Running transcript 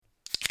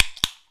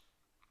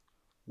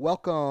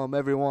Welcome,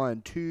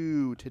 everyone,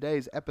 to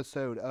today's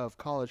episode of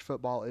College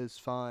Football is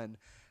Fun.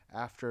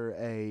 After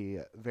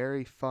a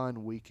very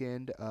fun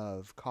weekend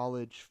of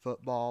college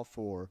football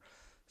for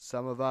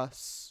some of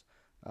us,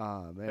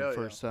 and Hell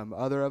for yeah. some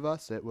other of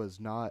us, it was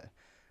not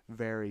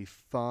very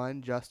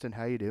fun. Justin,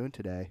 how you doing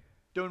today?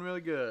 Doing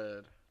really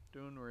good.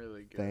 Doing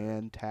really good.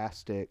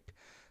 Fantastic.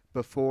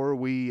 Before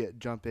we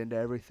jump into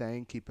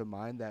everything, keep in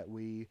mind that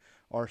we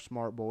are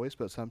smart boys,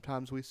 but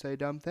sometimes we say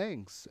dumb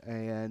things,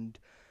 and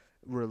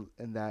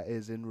that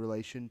is in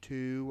relation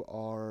to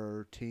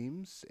our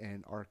teams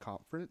and our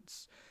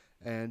conference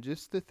and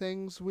just the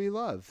things we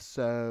love.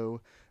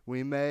 So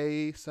we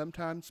may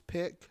sometimes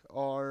pick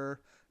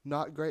our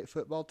not great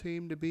football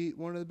team to beat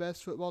one of the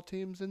best football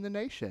teams in the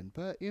nation,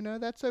 but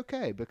that's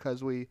okay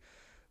because we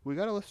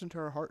got to listen to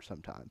our heart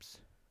sometimes.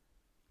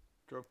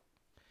 True.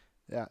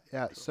 Yeah,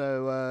 yeah. True.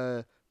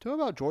 So tell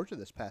me about Georgia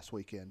this past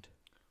weekend.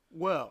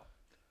 Well,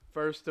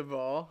 first of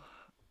all,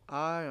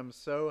 I am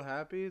so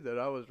happy that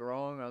I was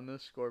wrong on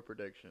this score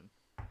prediction.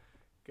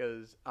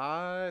 Because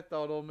I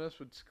thought Ole Miss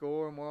would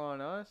score more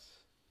on us,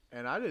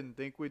 and I didn't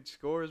think we'd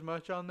score as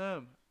much on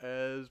them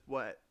as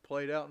what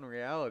played out in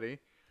reality.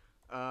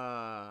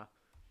 Uh,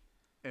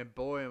 and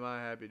boy, am I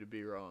happy to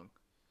be wrong.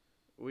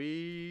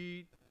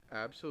 We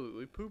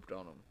absolutely pooped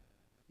on them.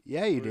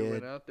 Yeah, you We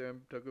went did. out there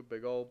and took a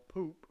big old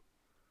poop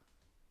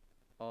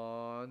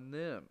on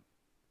them,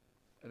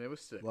 and it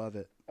was sick. Love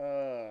it.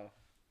 Uh,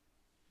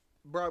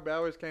 Brock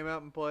Bowers came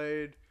out and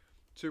played.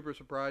 Super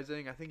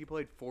surprising. I think he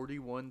played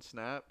 41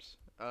 snaps.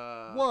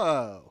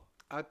 Whoa.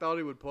 I thought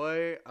he would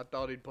play. I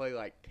thought he'd play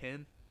like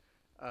 10.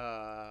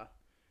 Uh,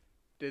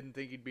 didn't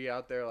think he'd be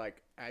out there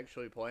like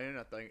actually playing.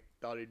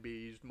 Thought he'd be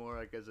used more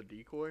like as a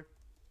decoy.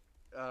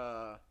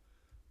 Uh,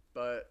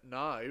 but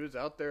nah, he was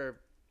out there.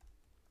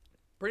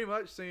 Pretty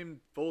much seemed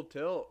full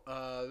tilt.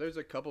 There's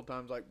a couple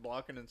times like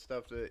blocking and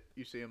stuff that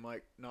you see him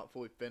like not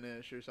fully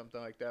finish or something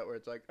like that, where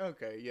it's like,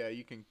 okay, yeah,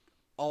 you can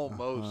Uh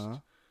almost huh.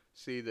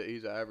 see that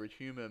he's an average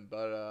human,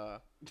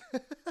 but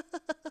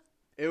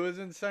it was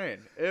insane.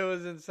 It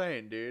was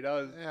insane, dude.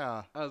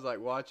 Yeah. I was like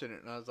watching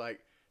it and I was like,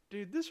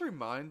 dude, this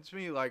reminds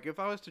me like if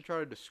I was to try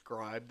to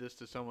describe this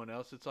to someone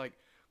else, it's like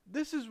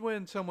this is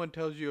when someone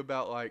tells you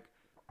about like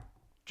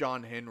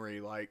John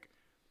Henry like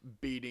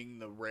beating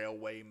the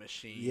railway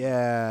machine or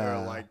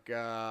Yeah. like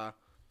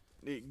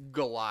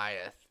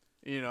Goliath.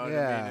 You know what I mean?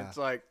 Yeah. It's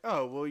like,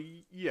 oh well,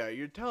 yeah,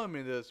 you're telling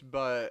me this,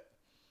 but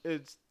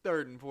it's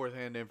third and fourth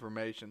hand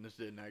information. This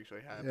didn't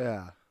actually happen.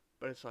 Yeah.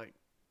 But it's like,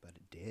 But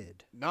it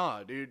did.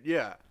 nah, dude,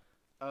 yeah.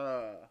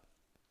 Uh,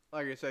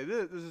 like I say,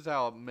 this is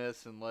how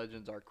myths and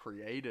legends are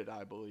created.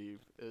 I believe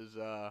is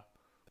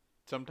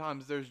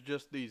sometimes there's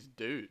just these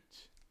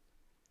dudes.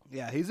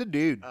 Yeah, he's a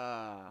dude.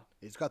 Uh,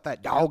 He's got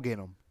that dog in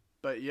him.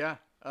 but yeah,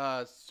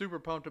 super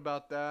pumped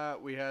about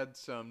that. We had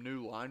some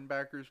new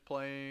linebackers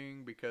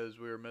playing because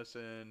we were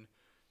missing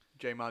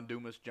Jamon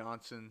Dumas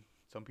Johnson.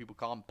 Some people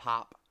call him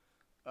Pop.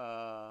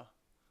 Uh,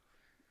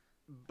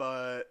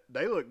 but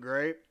they look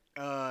great.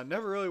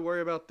 Never really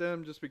worry about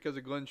them just because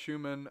of Glenn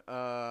Schumann.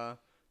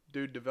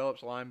 Dude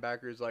develops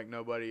linebackers like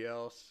nobody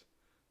else.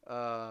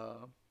 Uh,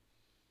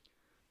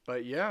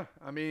 but yeah,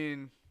 I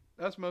mean,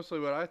 that's mostly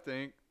what I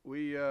think.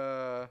 We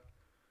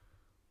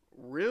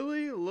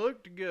really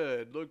looked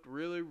good. Looked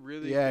really,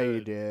 really Yeah, you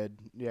good. did.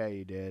 Yeah,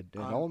 you did.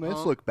 And I'm Ole Miss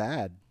pumped. looked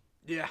bad.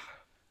 Yeah.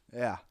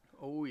 Yeah.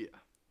 Oh, yeah.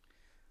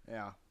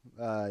 Yeah.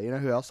 You know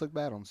who else looked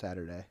bad on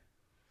Saturday?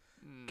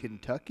 Mm.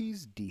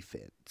 Kentucky's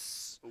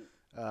defense.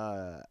 Oh,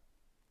 Uh,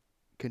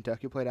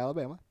 Kentucky played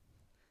Alabama,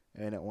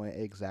 and it went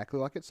exactly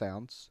like it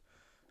sounds.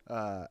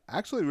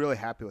 Actually, really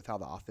happy with how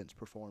the offense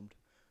performed.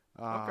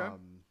 okay.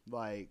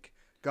 Like,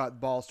 got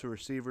balls to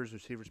receivers.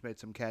 Receivers made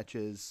some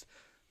catches.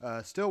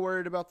 Still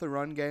worried about the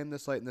run game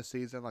this late in the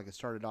season. Like, it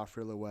started off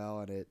really well,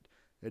 and it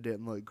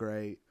didn't look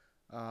great.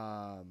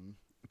 Um,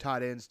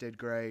 Tight ends did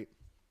great.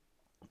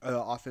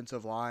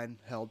 Offensive line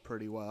held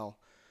pretty well.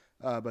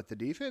 But the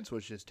defense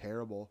was just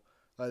terrible.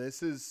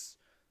 This is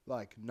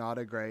like not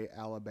a great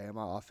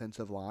Alabama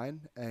offensive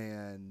line,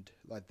 and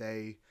like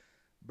they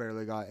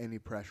barely got any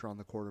pressure on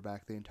the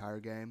quarterback the entire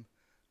game.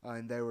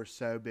 And they were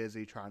so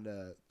busy trying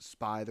to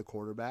spy the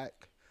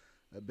quarterback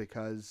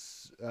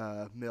because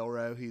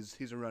Milrow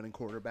he's a running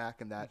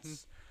quarterback, and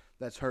Mhm.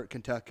 that's hurt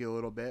Kentucky a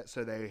little bit.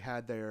 So they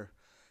had their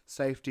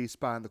safety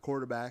spying the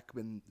quarterback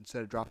and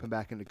instead of dropping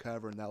back into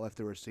cover, and that left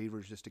the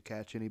receivers just to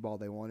catch any ball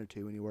they wanted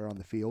to anywhere on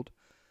the field.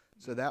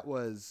 So that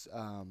was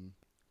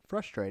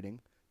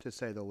frustrating to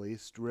say the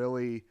least.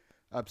 Really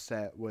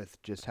upset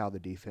with just how the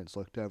defense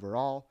looked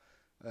overall.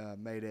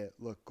 Made it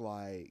look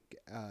like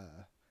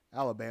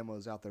Alabama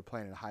was out there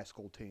playing a high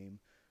school team.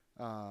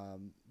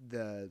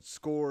 The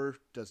score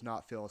does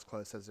not feel as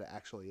close as it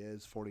actually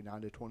is,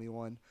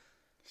 49-21.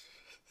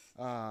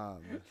 Um,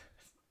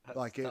 That's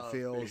like it tough,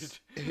 dude. feels,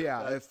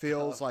 yeah, it That's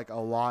feels tough. like a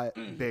lot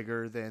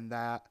bigger than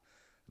that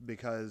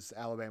because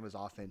Alabama's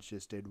offense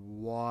just did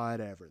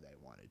whatever they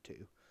wanted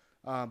to.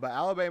 But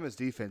Alabama's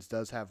defense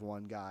does have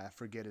one guy. I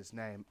forget his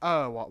name.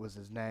 Oh, what was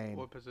his name?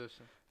 What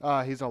position?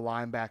 He's a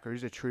linebacker.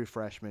 He's a true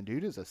freshman.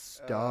 Dude is a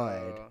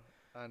stud.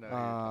 Uh, I know who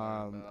you're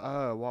talking about.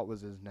 Oh, what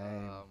was his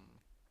name?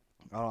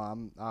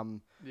 Oh,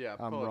 Yeah,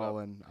 I'm pull it up.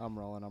 rolling. I'm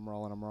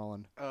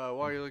rolling.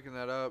 While you're looking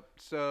that up,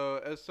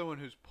 so as someone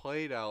who's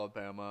played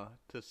Alabama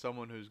to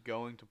someone who's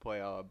going to play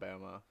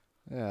Alabama,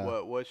 Yeah.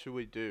 what should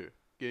we do?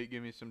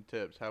 Give me some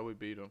tips. How we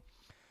beat them?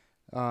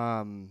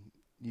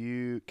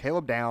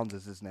 Caleb Downs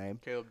is his name.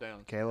 Caleb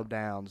Downs. Caleb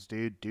Downs,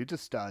 dude's a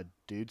stud.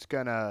 Dude's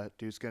gonna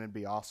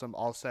be awesome.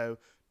 Also,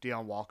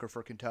 Deion Walker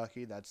for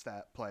Kentucky. That's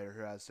that player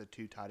who has the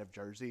too tight of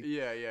jersey.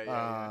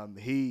 Yeah.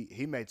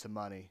 He made some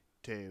money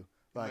too.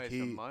 Like Made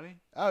some money?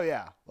 Oh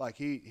yeah. Like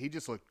he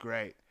just looked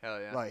great. Hell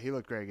yeah. Like he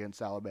looked great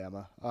against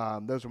Alabama.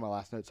 Those were my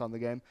last notes on the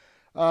game.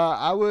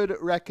 I would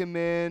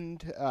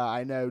recommend.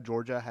 I know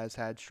Georgia has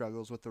had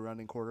struggles with the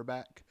running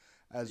quarterback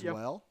as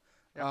well.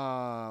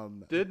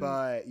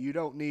 But you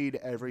don't need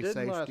every Didn't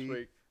safety. last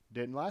week.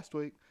 Didn't last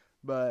week.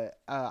 But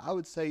I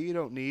would say you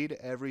don't need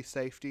every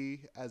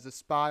safety as a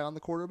spy on the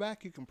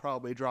quarterback. You can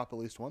probably drop at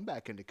least one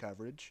back into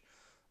coverage.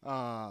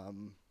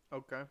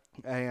 Okay.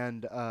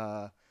 And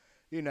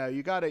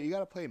you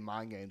gotta play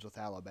mind games with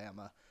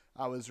Alabama.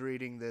 I was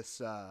reading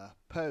this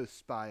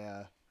post by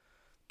a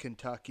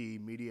Kentucky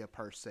media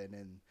person,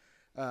 and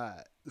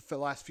for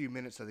the last few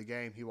minutes of the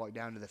game, he walked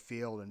down to the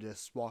field and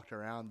just walked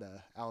around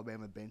the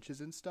Alabama benches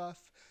and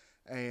stuff.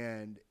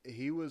 And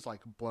he was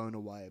like blown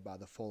away by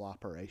the full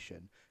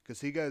operation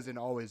because he goes and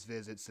always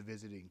visits the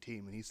visiting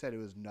team, and he said it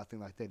was nothing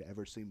like they'd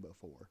ever seen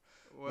before.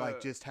 Like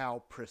just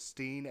how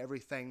pristine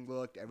everything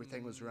looked.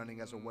 Everything was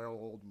running as a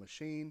well-oiled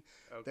machine.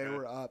 Okay. They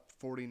were up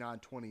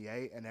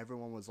 49-28, and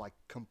everyone was like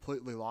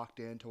completely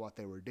locked into what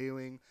they were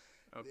doing.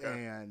 Okay.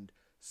 And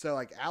so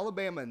like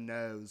Alabama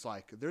knows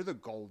like they're the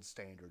gold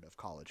standard of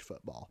college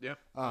football. Yeah.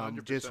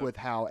 100%. Just with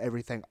how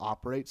everything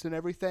operates and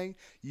everything,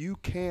 you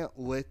can't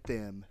let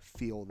them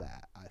feel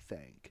that, I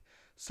think.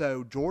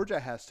 So Georgia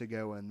has to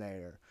go in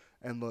there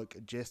and look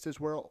just as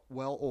well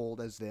oiled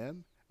as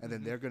them, and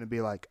then they're going to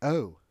be like,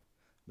 oh,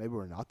 maybe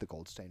we're not the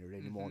gold standard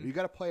anymore. You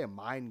got to play a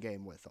mind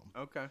game with them.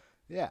 Okay.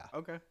 Yeah.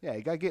 Okay. Yeah,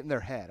 you got to get in their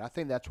head. I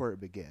think that's where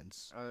it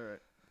begins. All right.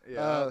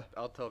 Yeah,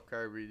 I'll tell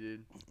Kirby,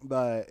 dude.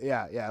 But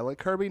yeah, let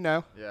Kirby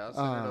know. Yeah, I'll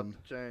send it up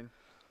the chain.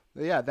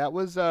 Yeah, that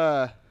was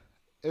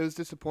it was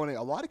disappointing.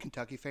 A lot of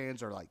Kentucky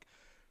fans are like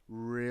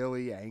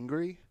really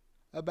angry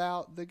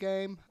about the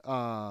game.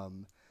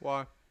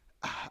 Why?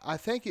 I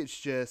think it's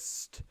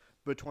just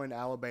between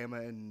Alabama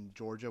and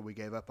Georgia, we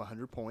gave up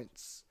 100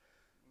 points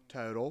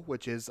total,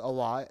 which is a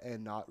lot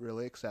and not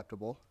really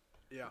acceptable.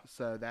 Yeah.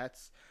 So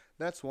that's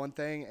one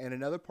thing, and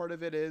another part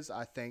of it is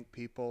I think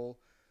people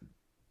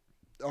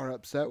are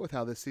upset with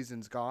how this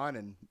season's gone,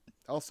 and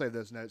I'll save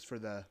those notes for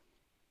the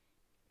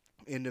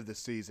end of the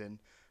season.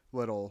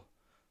 Do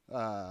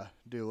a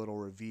little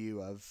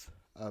review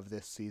of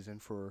this season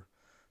for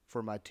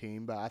my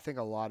team, but I think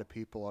a lot of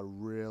people are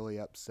really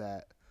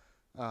upset,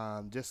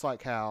 just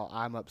like how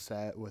I'm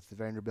upset with the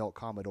Vanderbilt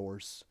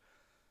Commodores.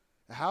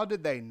 How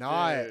did they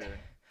not? Dude.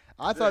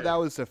 I thought that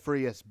was the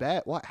freest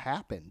bet. What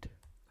happened?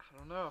 I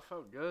don't know. I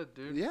felt good,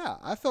 dude. Yeah,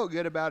 I felt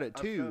good about it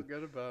too. I felt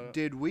good about it.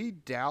 Did we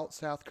doubt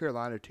South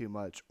Carolina too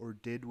much, or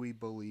did we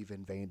believe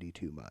in Vandy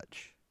too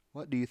much?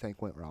 What do you think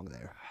went wrong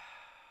there?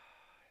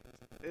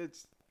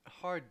 It's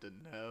hard to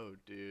know,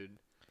 dude.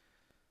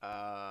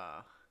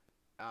 I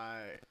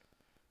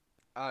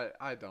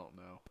don't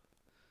know.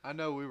 I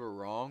know we were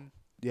wrong.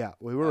 Yeah,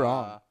 we were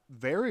wrong.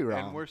 Very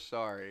wrong. And we're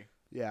sorry.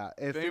 Yeah,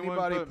 if anyone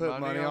anybody put put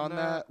money money on on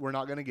that, we're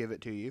not going to give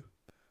it to you.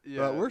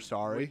 Yeah, But we're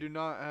sorry. We do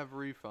not have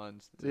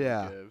refunds to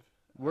give.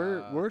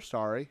 We're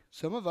sorry.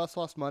 Some of us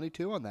lost money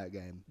too on that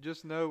game.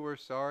 Just know we're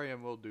sorry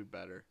and we'll do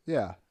better.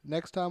 Yeah,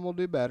 next time we'll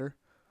do better.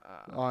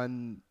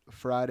 On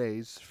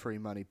Friday's free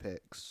money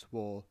picks,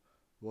 we'll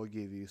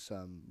give you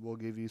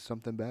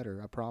something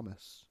better. I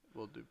promise.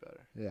 We'll do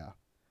better.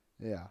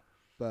 Yeah.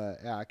 But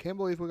yeah, I can't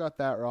believe we got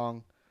that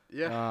wrong.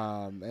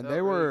 Yeah. And Felt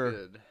there were really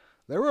good.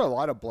 there were a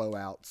lot of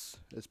blowouts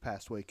this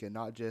past weekend.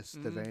 Not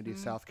just the Vandy,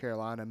 South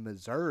Carolina,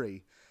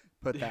 Missouri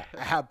put that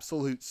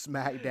absolute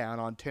smackdown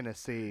on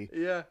Tennessee.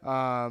 Yeah.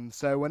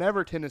 So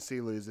whenever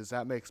Tennessee loses,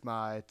 that makes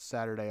my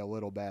Saturday a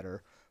little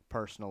better,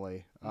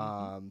 personally.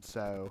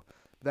 So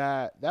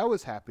that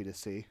was happy to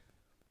see.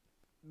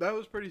 That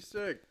was pretty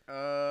sick.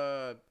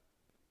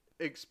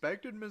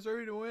 Expected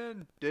Missouri to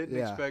win. Didn't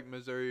Yeah. expect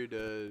Missouri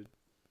to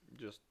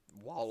just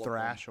wallop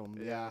Thrash them.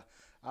 them. Yeah.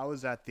 I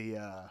was at the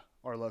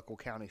our local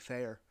county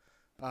fair,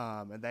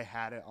 and they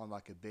had it on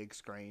like a big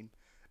screen.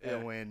 Yeah.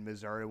 And when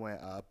Missouri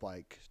went up,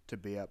 like to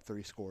be up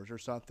 3 scores or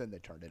something, they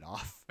turned it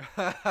off.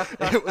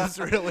 It was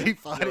really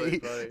funny. Really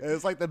funny. It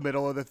was like the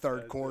middle of the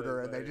third That's quarter,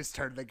 really and they funny. just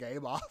turned the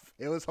game off.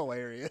 It was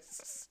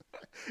hilarious.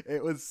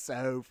 It was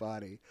so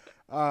funny.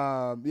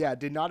 Yeah,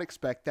 did not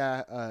expect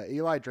that.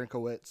 Eli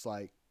Drinkowitz,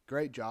 like,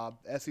 great job.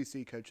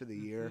 SEC Coach of the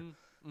Year,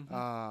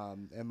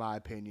 in my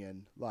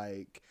opinion.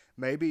 Like,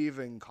 maybe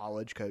even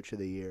College Coach of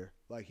the Year.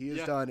 Like, he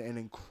has done an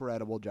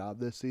incredible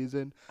job this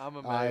season. I'm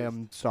amazed. I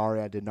am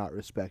sorry I did not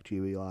respect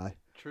you, Eli.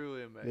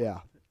 Truly amazed.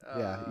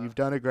 Yeah, you've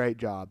done a great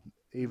job,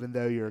 even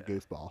though you're a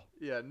goofball.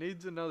 Yeah,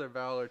 needs another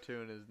Valor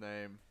 2 in his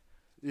name.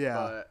 Yeah,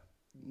 But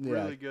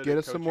really good. Get at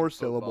us some coaching more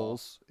football.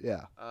 syllables.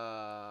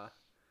 Yeah.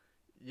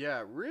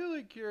 Yeah,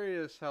 really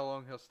curious how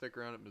long he'll stick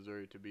around at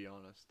Missouri, to be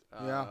honest.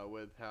 Yeah.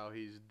 With how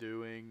he's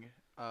doing.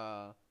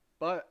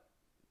 But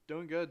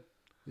doing good.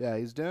 Yeah,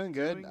 he's doing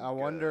good. Doing I good.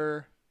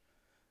 wonder.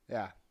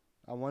 Yeah,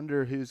 I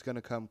wonder who's going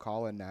to come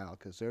calling now,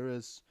 because there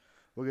is.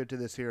 We'll get to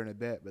this here in a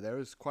bit, but there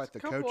was quite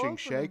There's the a couple coaching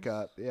openings.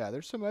 shakeup. Yeah,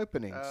 there's some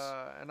openings.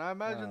 And I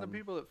imagine the Um,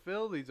 people that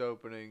fill these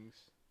openings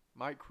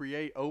might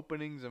create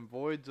openings and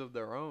voids of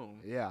their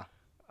own. Yeah.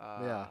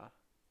 Yeah.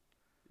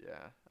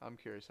 Yeah, I'm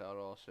curious how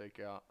it'll all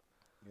shake out.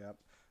 Yep.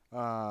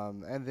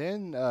 And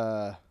then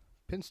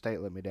Penn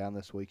State let me down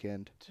this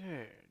weekend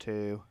Dude,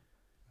 too.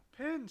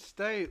 Penn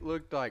State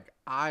looked like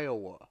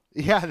Iowa.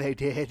 Yeah, they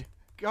did.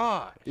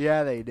 Gosh.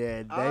 Yeah, they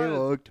did. They I-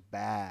 looked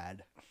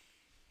bad.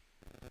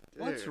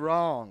 What's Dude.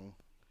 wrong?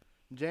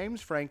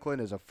 James Franklin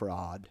is a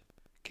fraud.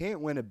 Can't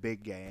win a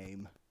big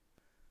game.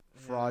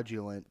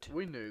 Fraudulent.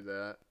 We knew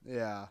that.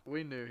 Yeah.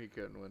 We knew he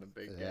couldn't win a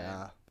big Yeah.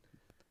 game.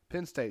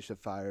 Penn State should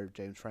fire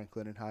James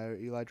Franklin and hire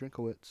Eli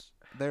Drinkowitz.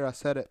 There, I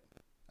said it.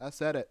 I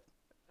said it.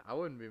 I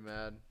wouldn't be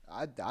mad.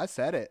 I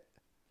said it.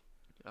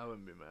 I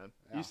wouldn't be mad.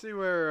 Yeah. You see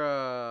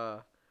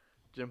where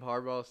Jim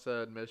Harbaugh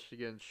said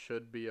Michigan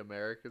should be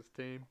America's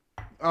team?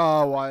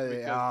 Oh, why?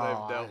 Because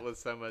oh, they've dealt with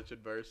so much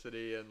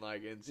adversity and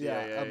like NCAA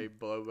Yeah,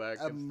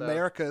 blowback and stuff.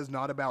 America is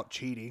not about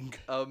cheating.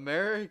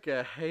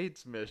 America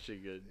hates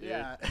Michigan, dude.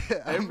 Yeah,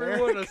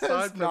 Everyone America's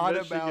aside from not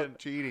Michigan about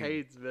cheating.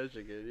 hates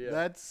Michigan. Yeah.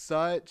 That's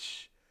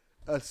such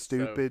a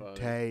stupid funny.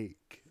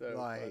 take. So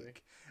like, funny.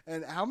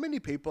 and how many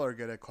people are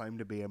gonna claim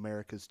to be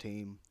America's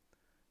team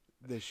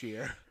this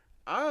year?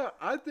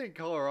 I think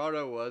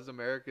Colorado was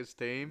America's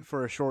team.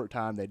 For a short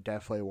time, they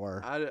definitely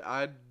were.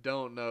 I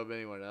don't know of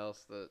anyone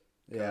else that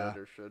Yeah.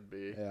 could or should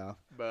be. Yeah,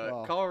 But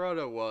Well,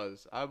 Colorado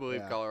was. I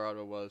believe yeah.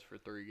 Colorado was for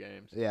 3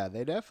 games. yeah,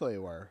 they definitely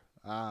were.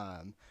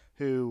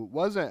 Who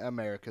wasn't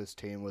America's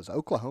team was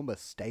Oklahoma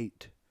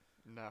State.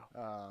 No.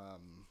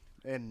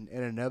 In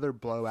another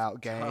blowout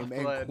game, Tough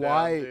and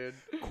letdown,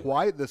 dude.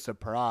 quite the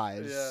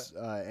surprise.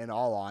 In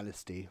all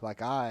honesty,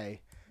 like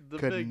I The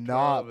could Big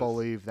not 12 is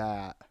believe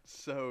that.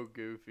 so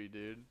goofy,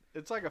 dude.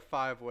 It's like a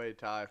 5-way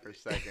tie for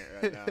second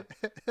right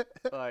now.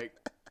 Like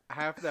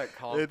half that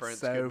conference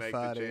so could make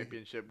funny. the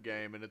championship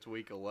game, and it's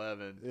week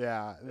 11.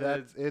 Yeah,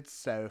 it's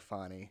so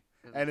funny,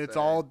 and it's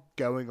Insane. all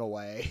going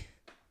away.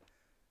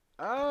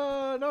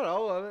 Not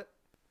all of it.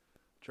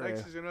 True.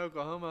 Texas and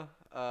Oklahoma.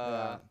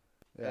 Yeah.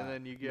 And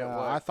then you get No,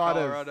 what? I thought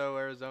of- Colorado,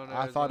 Arizona.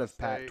 I thought Arizona of State.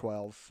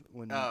 Pac-12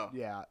 when. Oh.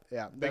 Yeah.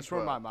 That's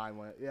where 12. my mind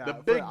went. Yeah, The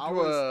but Big I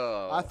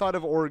 12. I thought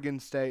of Oregon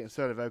State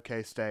instead of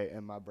OK State,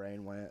 and my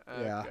brain went.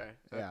 Yeah. Okay,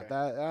 Yeah. okay.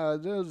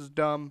 That was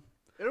dumb.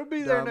 It'll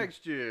be there dumb.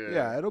 next year.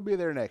 Yeah, it'll be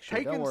there next year.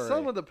 Taking Don't worry.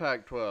 some of the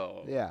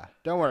Pac-12. Yeah,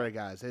 don't worry,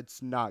 guys.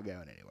 It's not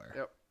going anywhere.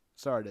 Yep.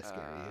 Sorry to scare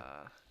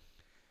Uh,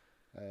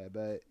 you.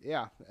 But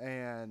yeah,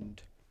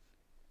 and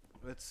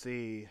let's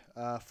see.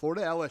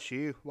 Florida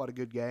LSU. What a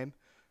good game.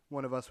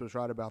 One of us was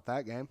right about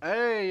that game.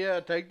 Hey, yeah,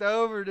 take the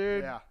over,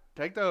 dude. Yeah.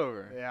 Take the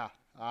over. Yeah.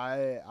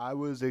 I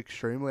was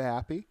extremely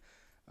happy.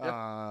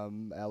 Yeah.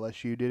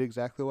 LSU did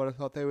exactly what I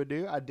thought they would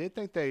do. I did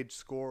think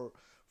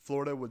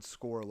Florida would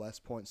score less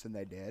points than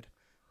they did.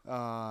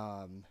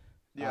 Yeah,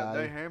 I-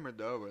 they hammered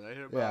the over. They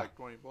hit about Yeah. like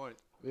 20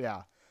 points.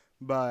 Yeah,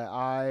 but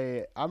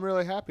I'm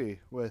really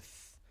happy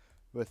with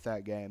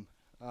that game.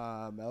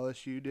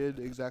 LSU did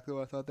exactly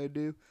what I thought they'd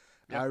do.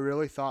 Yeah. I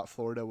really thought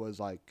Florida was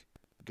like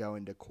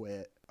going to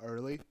quit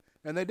early,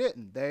 and they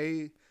didn't.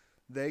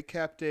 They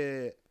kept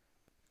it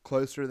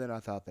closer than I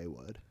thought they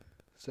would.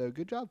 So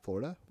good job,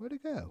 Florida. Way to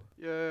go!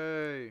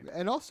 Yay.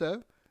 And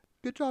also,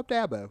 good job,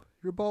 Dabo.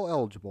 You're bowl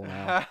eligible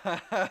now.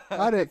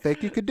 I didn't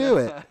think you could do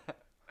it.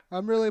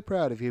 I'm really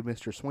proud of you,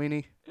 Mr.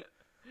 Sweeney.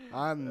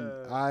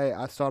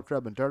 I stopped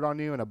rubbing dirt on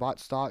you and I bought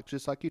stock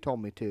just like you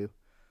told me to.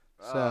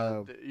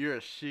 So You're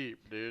a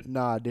sheep, dude.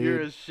 nah, dude.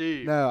 You're a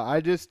sheep. No,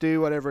 I just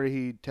do whatever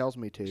he tells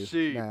me to.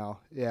 Sheep. Now,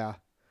 yeah,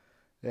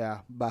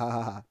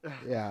 bah,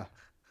 yeah.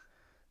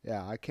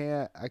 I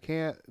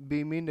can't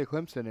be mean to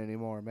Clemson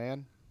anymore,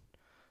 man.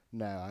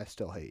 No, I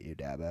still hate you,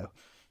 Dabo.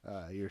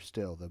 You're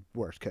still the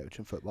worst coach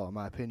in football, in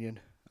my opinion.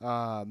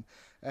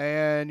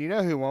 And you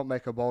know who won't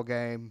make a bowl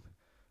game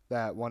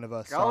that one of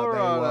us thought they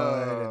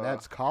Colorado. would, and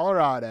that's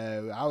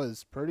Colorado. I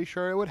was pretty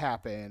sure it would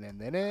happen,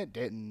 and then it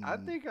didn't. I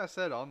think I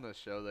said on this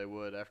show they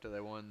would after they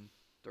won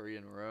 3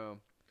 in a row.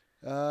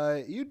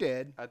 You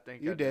did. I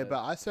think You I did,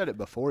 but I said it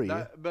before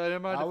you. But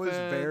in my I was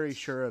defense, very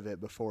sure of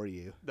it before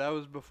you. That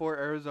was before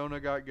Arizona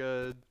got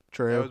good.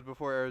 True. That was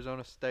before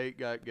Arizona State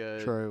got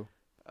good. True.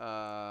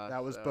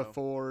 That was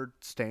before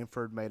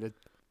Stanford made an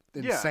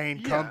Yeah,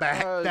 insane yeah,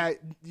 comeback that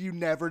you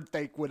never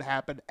think would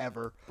happen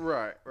ever.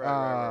 Right.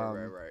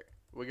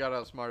 We got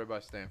outsmarted by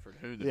Stanford.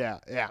 Who knew? Yeah.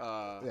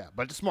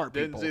 But the smart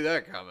Didn't people. see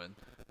that coming.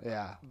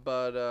 Yeah.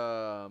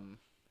 But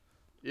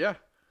yeah,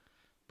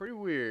 pretty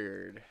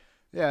weird.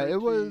 Yeah, it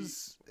Pretty-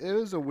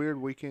 was a weird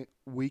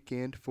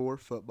weekend for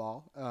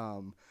football.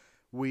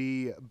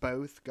 We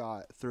both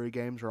got 3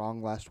 games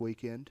wrong last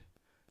weekend.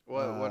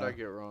 What'd I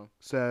get wrong?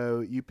 So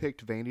you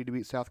picked Vandy to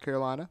beat South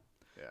Carolina.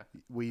 Yeah.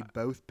 We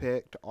both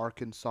picked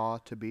Arkansas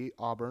to beat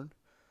Auburn,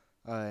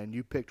 and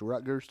you picked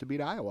Rutgers to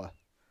beat Iowa.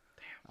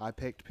 Damn. I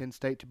picked Penn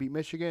State to beat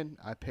Michigan.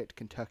 I picked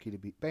Kentucky to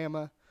beat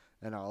Bama,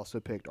 and I also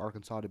picked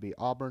Arkansas to beat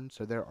Auburn.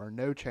 So there are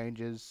no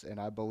changes, and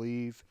I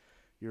believe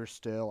you're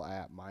still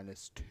at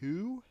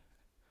 -2.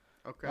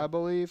 Okay. I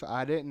believe.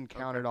 I didn't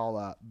count it all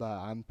up, but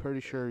I'm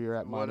pretty sure you're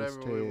at -2. Whatever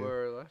we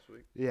were last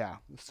week. Yeah.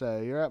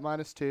 So you're at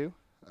 -2.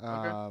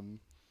 Okay.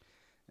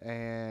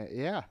 And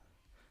yeah,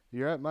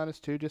 you're at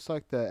 -2, just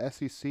like the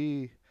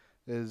SEC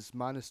is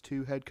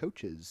 -2 head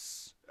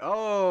coaches.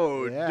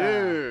 Oh, Yeah.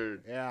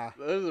 dude. Yeah.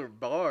 Those are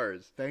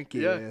bars. Thank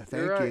you. Yeah, Thank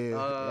you're right. you.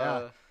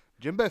 Yeah.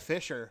 Jimbo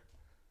Fisher,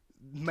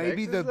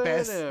 maybe the Texas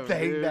best A&M,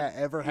 thing dude. that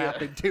ever Yeah.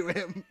 happened to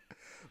him.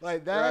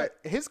 Like that,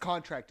 Right. his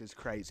contract is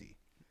crazy.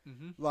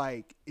 Mm-hmm.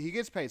 Like he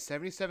gets paid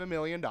 $77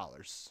 million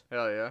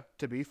Hell yeah.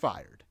 to be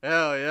fired,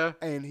 Hell yeah.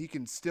 and he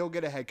can still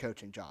get a head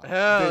coaching job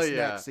Hell this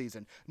yeah. next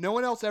season. No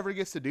one else ever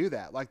gets to do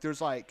that. Like there's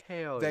like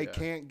Hell they yeah.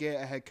 can't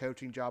get a head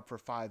coaching job for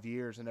 5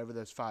 years, and over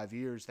those 5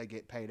 years they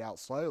get paid out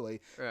slowly.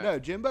 Right. No,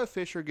 Jimbo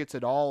Fisher gets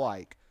it all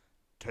like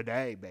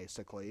today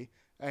basically,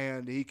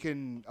 and he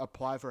can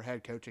apply for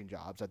head coaching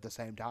jobs at the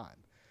same time.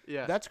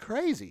 Yeah. That's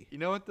crazy. You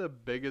know what the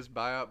biggest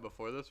buyout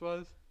before this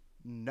was?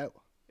 No.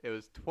 It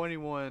was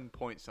 21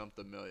 point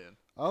something million.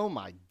 Oh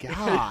my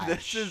gosh.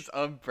 This is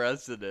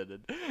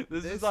unprecedented.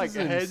 This is This like is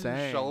head insane.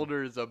 and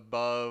shoulders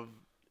above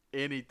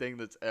anything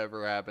that's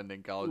ever happened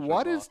in college What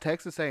football. is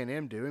Texas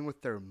A&M doing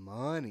with their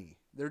money?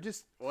 They're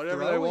just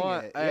Whatever they throwing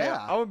want. it. Hey,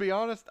 Yeah. I'm gonna be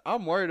honest.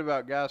 I'm worried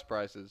about gas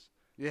prices.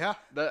 Yeah.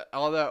 That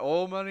all that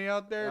oil money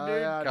out there, Oh,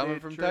 dude, yeah, coming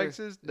dude, from true.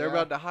 Texas, they're Yeah.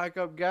 about to hike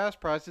up gas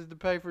prices to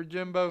pay for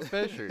Jimbo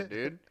Fisher,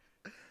 dude.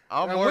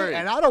 I'm And worried.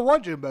 I don't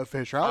want Jimbo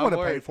Fisher. I I'm want to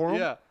pay worried. for him.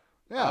 Yeah.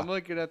 Yeah. I'm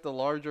looking at the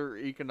larger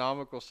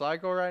economical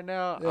cycle right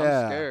now. Yeah.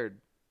 I'm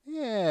scared.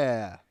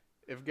 Yeah.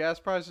 If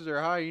gas prices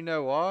are high, you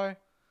know why?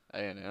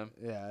 A&M.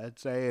 Yeah,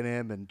 it's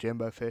A&M and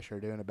Jimbo Fisher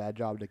doing a bad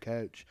job to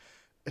coach.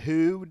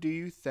 Who do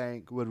you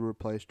think would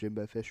replace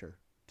Jimbo Fisher?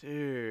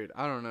 Dude,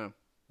 I don't know.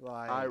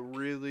 Like I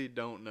really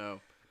don't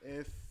know.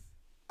 if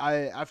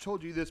I've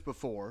told you this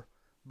before,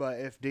 but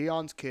if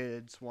Deion's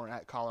kids weren't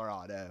at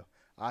Colorado,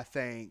 I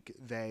think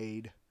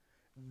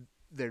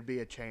there'd be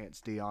a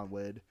chance Deion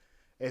would,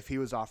 if he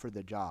was offered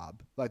the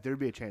job. Like there'd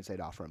be a chance they'd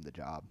offer him the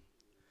job.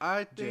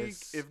 I think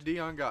Just- if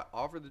Dion got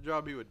offered the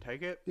job, he would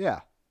take it.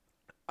 Yeah.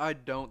 I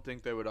don't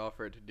think they would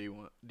offer it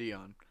to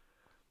Dion.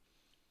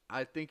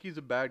 I think he's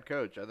a bad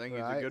coach. I think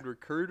he's Right. a good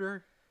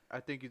recruiter.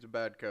 I think he's a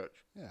bad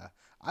coach. Yeah.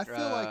 I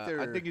feel like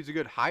they're I think he's a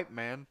good hype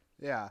man.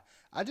 yeah.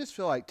 I just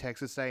feel like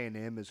Texas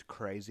A&M is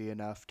crazy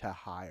enough to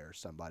hire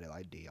somebody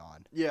like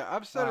Deion. Yeah,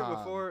 I've said it Um,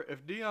 before.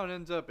 If Dion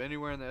ends up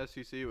anywhere in the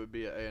SEC, it would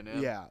be at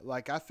A&M. Yeah,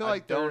 like I feel I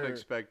like don't they're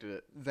expect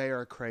it. they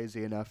are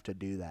crazy enough to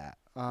do that.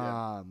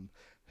 Yeah.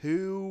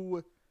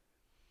 Who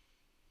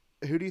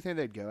do you think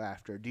they'd go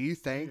after? Do you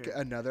think Dude.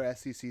 another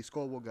SEC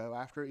school will go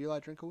after Eli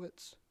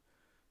Drinkowitz?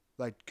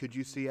 Like, could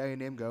you see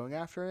A&M going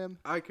after him?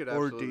 I could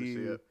Or absolutely do see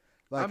you? it.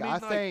 Like, I mean,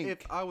 think,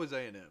 if I was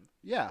A&M,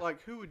 yeah,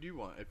 like who would you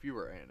want if you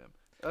were A&M?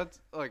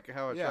 That's like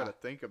how I Yeah. try to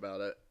think about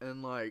it,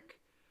 and like,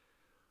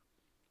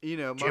 you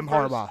know, my Jim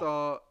first Harbaugh.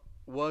 thought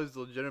was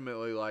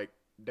legitimately like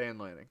Dan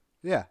Lanning.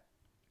 yeah,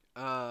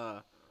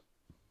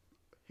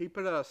 He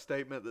put out a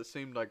statement that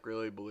seemed like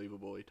really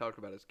believable. He talked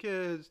about his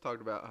kids,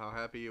 talked about how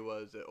happy he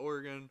was at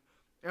Oregon.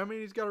 I mean,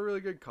 he's got a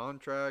really good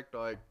contract.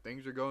 Like,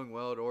 things are going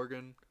well at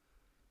Oregon.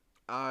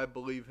 I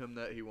believe him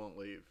that he won't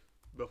leave.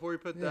 Before he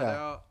put that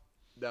Yeah. out,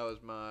 that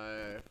was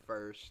my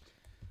first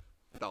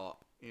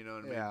thought. You know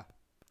what I mean?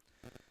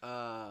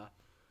 yeah,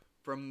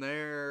 From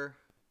there,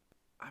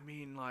 I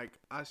mean, like,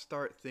 I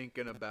start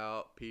thinking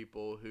about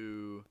people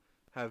who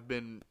have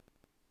been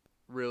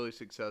really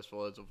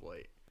successful as of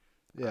late.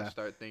 I yeah,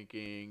 start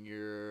thinking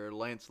your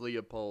Lance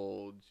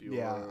Leopolds, your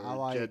Yeah, I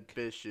like- Jed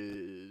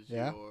Fishes,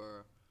 Yeah.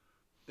 your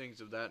things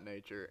of that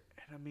nature.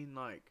 And I mean,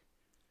 like,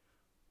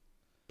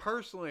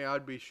 personally,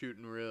 I'd be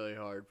shooting really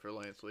hard for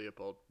Lance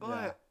Leopold. But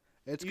yeah.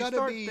 It's you got to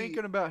start be.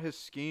 thinking about his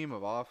scheme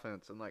of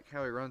offense and, like,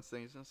 how he runs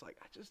things, and it's like,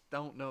 I just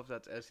don't know if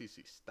that's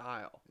SEC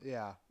style.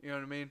 Yeah, You know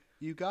what I mean?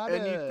 you got to.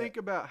 And you think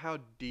about how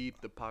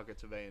deep the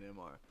pockets of A&M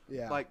are.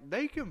 yeah, Like,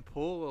 they can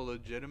pull a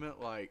legitimate,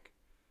 like,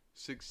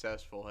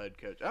 successful head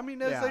coach. I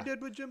mean, as Yeah. they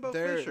did with Jimbo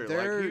they're Fisher.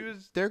 they're Like, he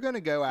was, they're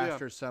gonna go Yeah.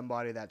 after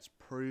somebody that's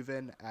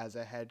proven as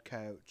a head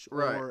coach,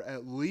 Right. or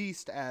at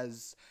least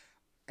as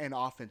an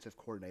offensive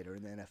coordinator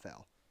in the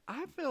NFL.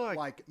 I feel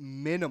like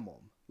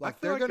Minimum. Like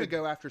feel they're like gonna a-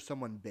 go after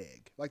someone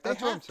big. Like they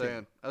that's what I'm have to.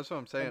 saying. That's what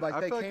I'm saying. like, I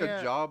they feel like a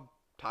can't- job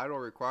title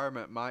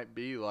requirement might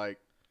be like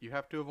you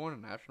have to have won a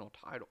national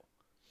title.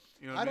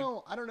 You know what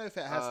I don't know if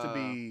it has to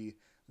be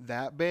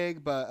that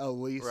big, but at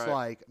least Right.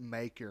 like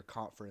make your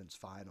conference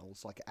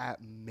finals, like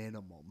at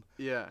minimum.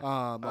 Yeah.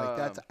 Like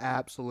that's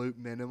absolute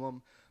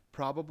minimum.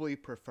 Probably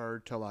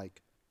preferred to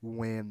like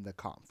win the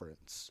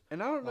conference.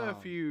 And I don't know Um,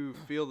 if you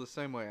feel the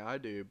same way I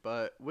do,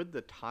 but with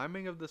the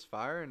timing of this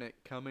fire and it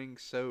coming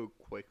so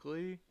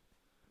quickly,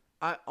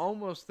 I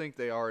almost think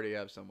they already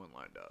have someone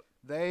lined up.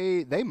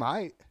 They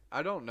might.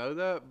 I don't know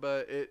that,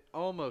 but it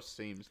almost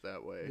seems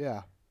that way.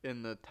 Yeah.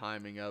 in the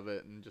timing of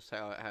it and just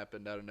how it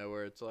happened out of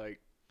nowhere. It's like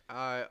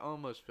I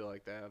almost feel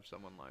like they have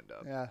someone lined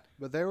up. Yeah,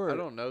 but they were. I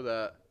don't know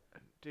that.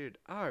 Dude,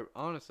 I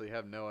honestly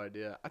have no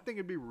idea. I think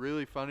it'd be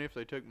really funny if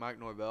they took Mike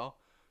Norvell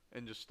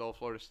and just stole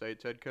Florida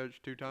State's head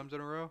coach 2 times in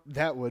a row.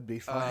 That would be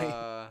funny.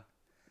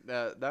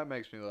 That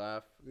makes me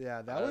laugh.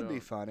 Yeah, that would be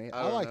funny.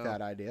 I don't like know.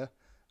 that idea.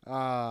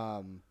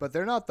 But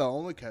they're not the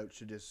only coach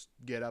to just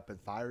get up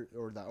and fire,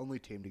 or the only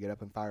team to get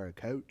up and fire a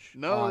coach.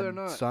 No, on they're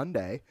not.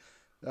 Sunday,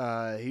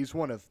 he's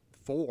one of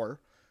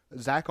 4.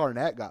 Zach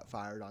Arnett got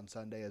fired on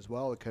Sunday as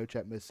well, the coach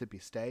at Mississippi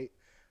State.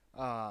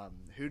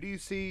 Who do you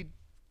see?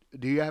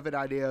 Do you have an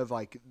idea of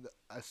like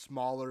a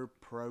smaller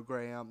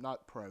program,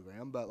 not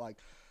program, but like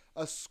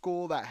a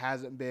school that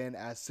hasn't been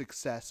as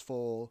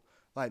successful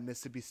like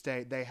Mississippi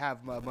State? They have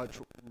a much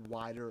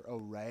wider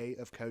array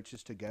of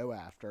coaches to go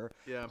after.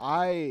 Yeah.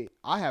 I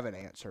have an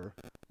answer.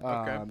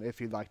 Okay.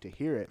 If you'd like to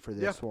hear it for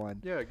this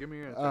one. Yeah, give me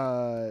your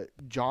answer.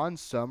 John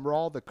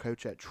Sumrall, the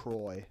coach at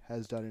Troy,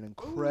 has done an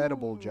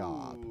incredible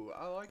job. Ooh,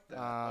 I like that.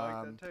 I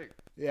like that take.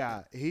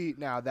 Yeah,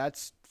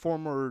 that's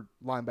former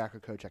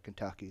linebacker coach at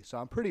Kentucky, so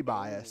I'm pretty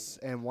biased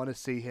and want to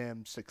see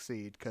him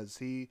succeed because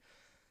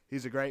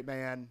he's a great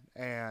man,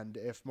 and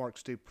if Mark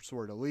Stoops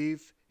were to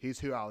leave, he's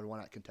who I would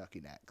want at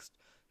Kentucky next.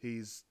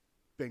 He's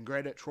been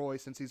great at Troy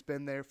since he's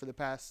been there for the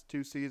past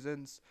 2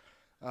 seasons.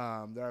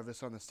 They're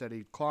obviously on the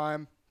steady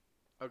climb.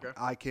 Okay.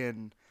 I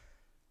can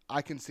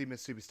see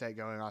Mississippi State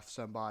going off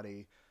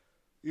somebody,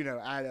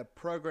 at a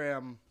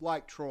program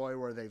like Troy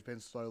where they've been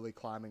slowly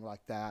climbing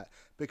like that.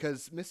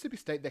 Because Mississippi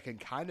State, they can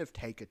kind of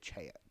take a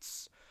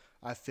chance,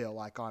 I feel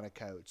like, on a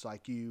coach.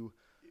 Like you.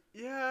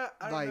 Yeah,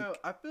 I Like, don't know.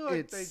 I feel like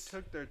they it's-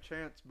 took their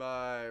chance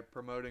by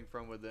promoting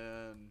from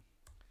within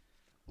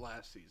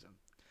last season.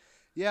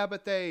 Yeah,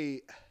 but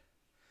I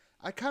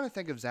kind of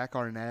think of Zach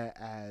Arnett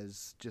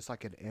as just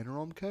like an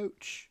interim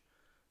coach.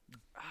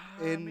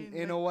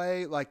 In a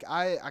way, like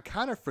I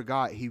kind of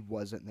forgot he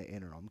wasn't the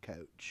interim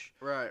coach.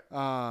 Right.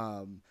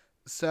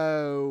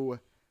 So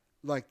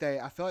like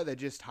I feel like they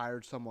just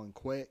hired someone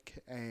quick,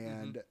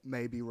 and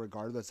maybe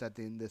regardless at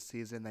the end of this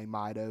season they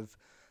might have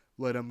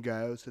let him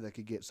go so they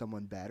could get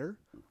someone better.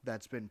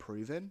 That's been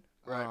proven.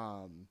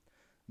 Right.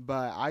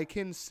 But I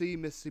can see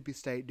Mississippi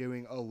State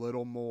doing a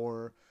little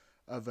more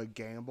of a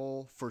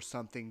gamble for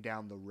something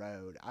down the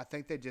road. I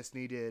think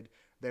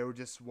they were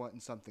just wanting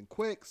something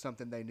quick,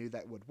 something they knew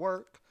that would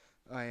work,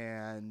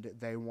 and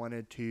they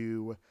wanted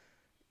to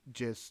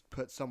just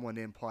put someone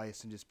in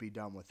place and just be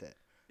done with it.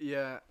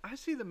 Yeah, I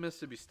see the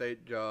Mississippi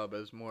State job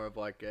as more of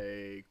like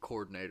a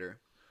coordinator.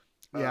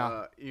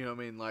 Yeah. You know what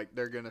I mean? Like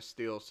they're going to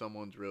steal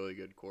someone's really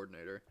good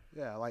coordinator.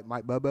 Yeah, like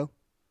Mike Bobo.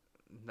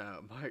 No,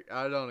 Mike.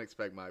 I don't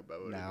expect Mike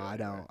Bobo to No, go I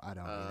anywhere. don't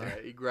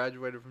either. He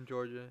graduated from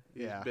Georgia.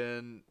 He's Yeah.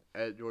 been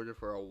at Georgia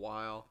for a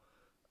while.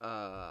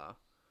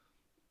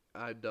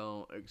 I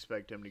don't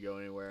expect him to go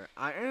anywhere.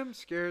 I am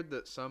scared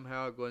that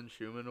somehow Glenn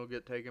Schumann will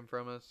get taken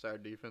from us, our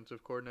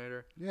defensive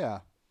coordinator, Yeah.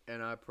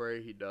 and I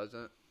pray he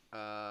doesn't.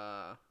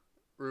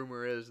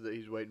 Rumor is that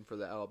he's waiting for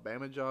the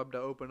Alabama job to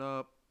open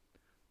up.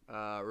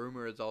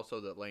 Rumor is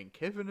also that Lane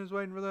Kiffin is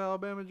waiting for the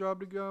Alabama job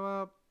to go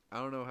up. I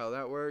don't know how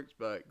that works,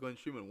 but Glenn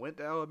Schumann went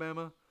to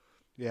Alabama.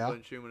 Yeah.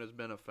 Glenn Schumann has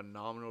been a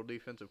phenomenal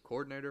defensive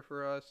coordinator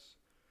for us.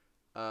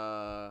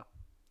 I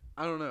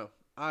don't know.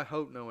 I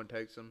hope no one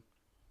takes him.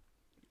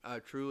 I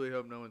truly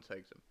hope no one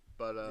takes him.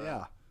 But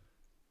Yeah.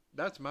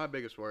 that's my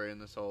biggest worry in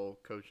this whole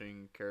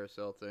coaching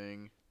carousel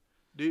thing.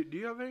 Do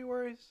you have any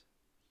worries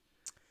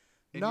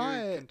in your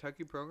Not-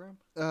 Kentucky program?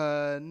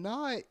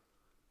 Not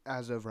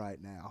as of right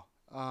now.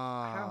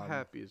 How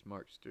happy is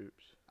Mark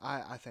Stoops?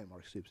 I think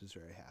Mark Stoops is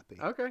very happy.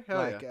 Okay, hell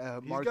Like,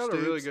 yeah. He's Mark got a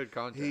really Stoops, good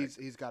contract.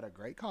 He's got a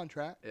great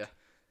contract. Yeah.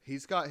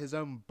 He's got his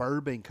own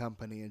bourbon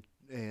company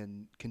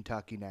in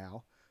Kentucky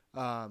now.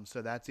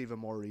 So that's even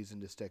more reason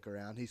to stick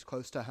around. He's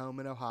close to home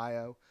in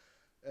Ohio.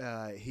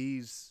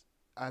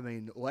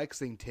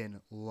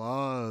 Lexington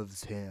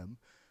loves him.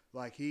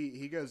 Like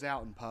he goes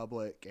out in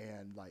public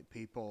and like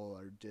people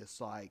are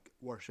just like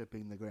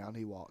worshiping the ground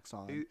he walks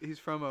on. He's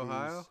from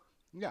Ohio?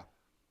 Yeah.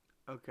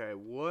 Okay,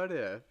 what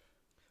if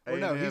Well,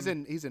 no,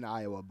 A&M he's an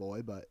Iowa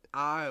boy, but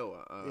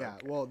Iowa. Oh, yeah.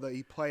 okay. Well,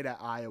 he played at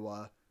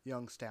Iowa,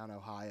 Youngstown,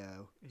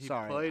 Ohio. He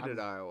Sorry, played I'm- at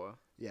Iowa.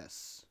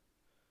 Yes.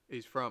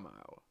 He's from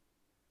Iowa.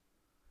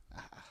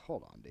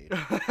 Hold on,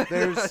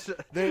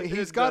 dude.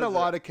 He's got a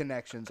lot of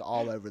connections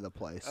all over the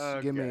place.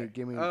 Okay.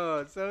 Give me.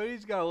 Oh, so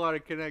he's got a lot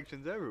of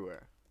connections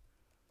everywhere.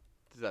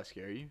 Does that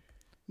scare you?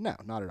 No,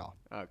 not at all.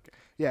 Okay.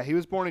 Yeah, he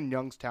was born in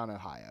Youngstown,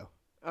 Ohio.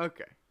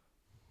 Okay.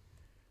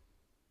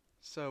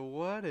 So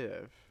what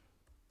if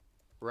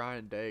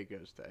Ryan Day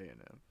goes to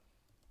A&M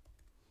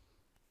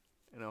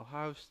and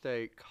Ohio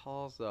State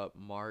calls up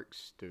Mark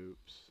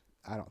Stoops?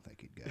 I don't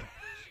think he'd go.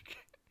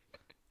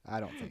 I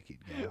don't think he'd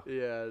go.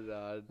 Yeah,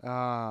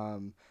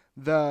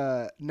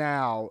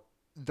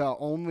 The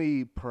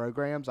only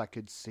programs I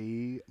could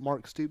see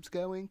Mark Stoops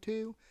going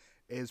to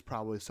is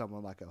probably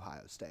someone like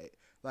Ohio State.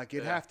 Like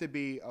it'd Yeah. have to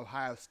be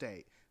Ohio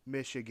State,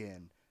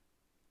 Michigan,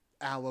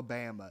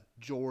 Alabama,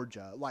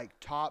 Georgia, like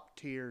top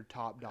tier,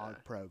 top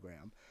dog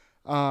program.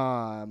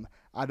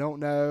 I don't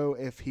know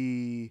if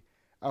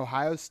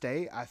Ohio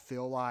State, I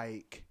feel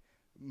like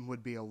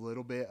would be a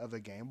little bit of a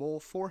gamble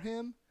for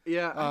him.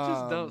 Yeah, I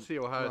just don't see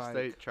Ohio like-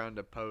 State trying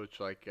to poach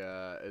like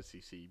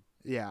SEC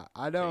Yeah,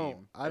 I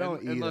team.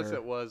 don't either. Unless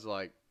it was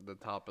like the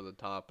top of the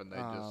top and they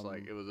just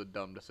like Um, it was a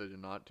dumb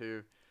decision not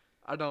to.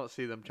 I don't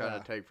see them trying Yeah.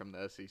 to take from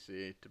the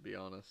SEC, to be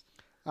honest.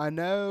 I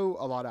know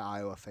a lot of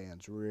Iowa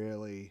fans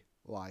really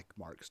like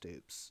Mark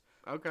Stoops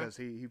Okay. because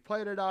he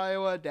played at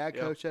Iowa, dad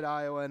Yep. coached at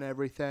Iowa and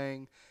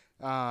everything.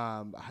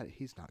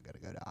 He's not going to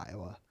go to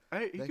Iowa.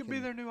 Hey, he They could be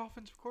can- their new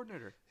offensive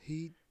coordinator.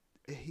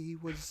 He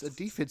was a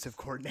defensive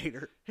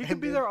coordinator. He and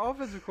could be then- their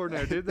offensive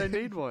coordinator, dude. They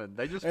need one.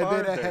 They just and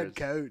fired then a theirs. head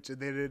coach, and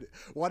then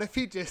what if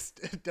he just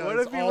What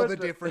does if he all went the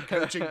to- different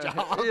coaching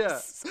jobs Yeah.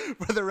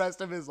 for the rest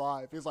of his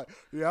life? He's like,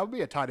 yeah, I'll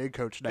be a tight end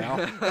coach now.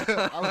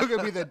 I'm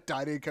gonna be the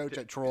tight end coach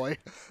at Troy.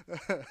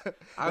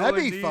 Iowa That'd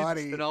be needs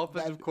funny. An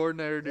offensive That'd-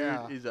 coordinator, dude.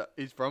 yeah.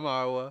 He's from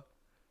Iowa.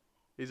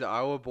 He's an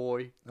Iowa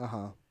boy. Uh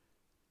huh.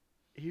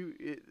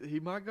 He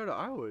might go to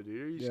Iowa,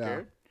 dude. Are you Yeah.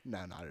 scared?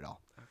 No, not at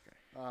all.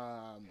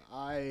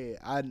 Okay.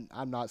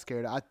 I'm not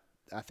scared. I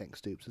think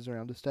Stoops is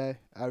around to stay.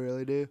 I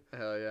really do.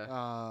 Hell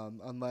yeah.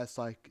 Unless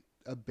like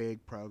a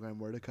big program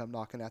were to come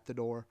knocking at the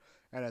door,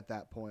 and at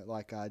that point,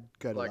 like I'd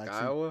go to Like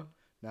Lexington. Iowa?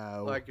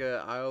 No. Like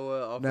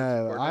Iowa offensive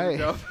No, coordinator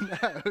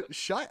job? no,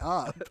 shut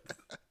up.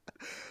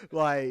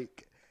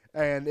 Like,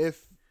 and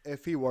if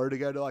he were to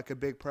go to like a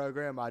big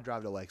program, I'd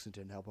drive to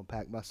Lexington, help him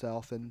pack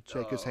myself, and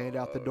shake his hand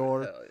out the Oh,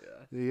 door. Hell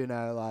yeah. You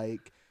know,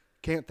 like,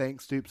 can't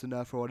thank Stoops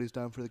enough for what he's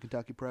done for the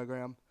Kentucky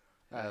program.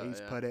 Hell He's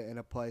yeah. put it in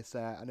a place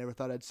that I never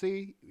thought I'd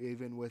see,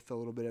 even with a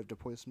little bit of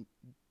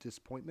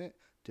disappointment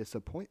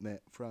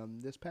from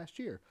this past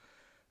year.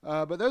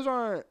 But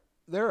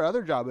there are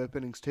other job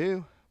openings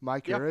too.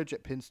 Mike Yeah. Urich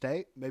at Penn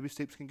State. Maybe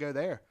Stoops can go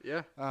there.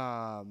 Yeah.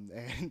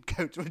 And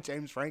coach with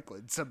James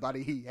Franklin,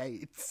 somebody he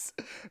hates.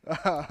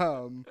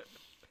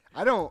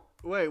 I don't.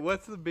 Wait,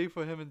 what's the beef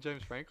with him and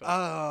James Franklin?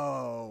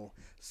 Oh,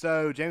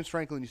 so James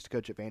Franklin used to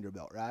coach at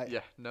Vanderbilt, right? yeah,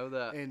 know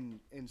that. In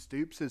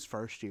Stoops'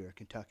 first year,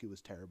 Kentucky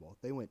was terrible.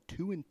 They went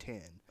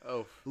 2-10,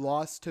 Oh.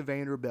 lost to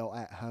Vanderbilt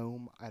at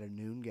home at a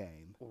noon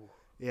game. Ooh.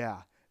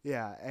 Yeah,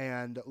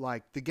 and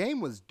like the game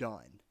was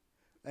done,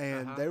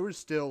 and Uh-huh. there was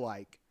still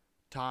like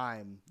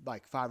time,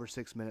 like 5 or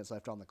 6 minutes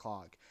left on the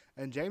clock,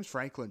 and James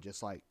Franklin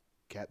just like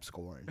kept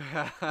scoring.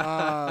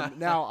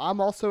 Now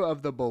I'm also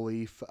of the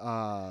belief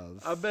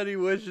of I bet he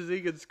wishes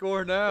he could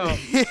score now.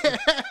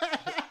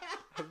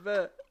 I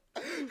bet.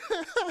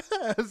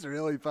 That's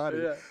really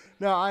funny. Yeah.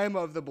 No, I am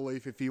of the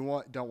belief if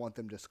you don't want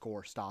them to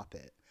score, stop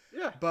it.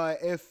 Yeah.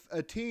 But if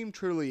a team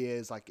truly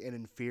is like an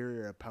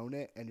inferior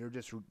opponent and you're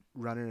just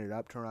running it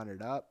up to run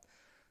it up,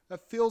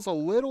 that feels a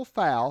little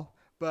foul.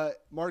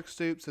 But Mark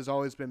Stoops has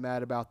always been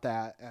mad about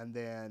that. And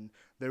then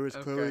there was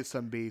clearly Okay.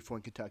 some beef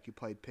when Kentucky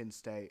played Penn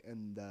State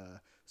in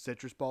the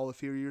Citrus Bowl a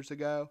few years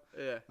ago,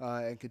 Yeah.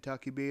 and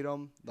Kentucky beat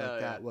them. Like Hell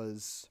yeah.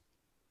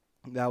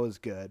 that was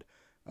good.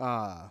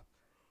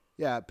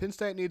 Yeah, Penn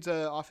State needs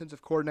an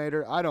offensive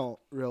coordinator. I don't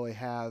really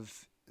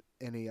have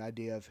any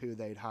idea of who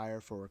they'd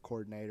hire for a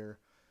coordinator.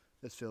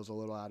 This feels a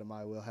little out of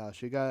my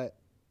wheelhouse. You got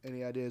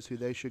any ideas who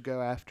they should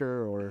go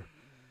after, or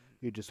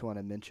you just want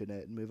to mention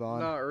it and move on?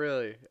 Not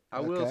really. I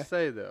will Okay.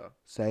 say though,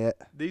 Say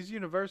it. these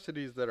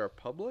universities that are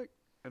public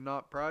and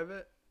not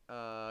private,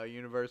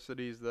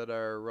 universities that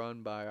are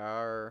run by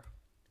our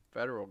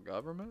federal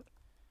government,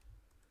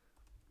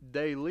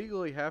 they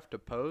legally have to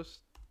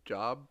post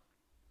job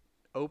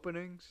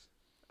openings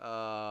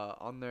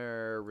on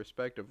their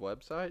respective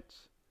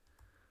websites,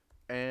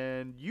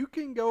 and you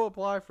can go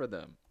apply for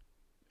them.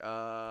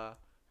 I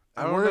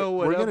And don't we're- know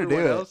what we're gonna everyone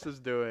do it. else is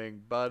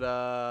doing, but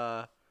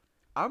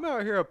I'm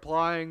out here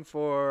applying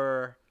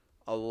for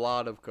a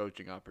lot of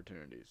coaching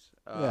opportunities.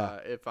 Yeah.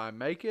 If I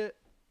make it,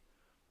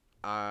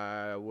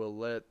 I will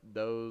let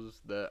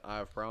those that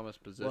I've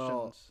promised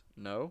positions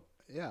know.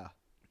 Yeah.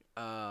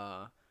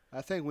 Uh,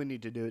 I think we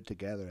need to do it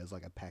together as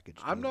like a package.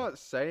 I'm deal. not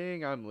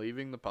saying I'm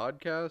leaving the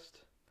podcast.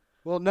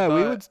 Well, no,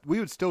 but- we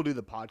would still do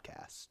the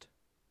podcast.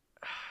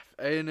 If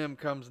A&M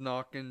comes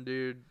knocking,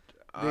 dude,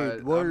 Dude,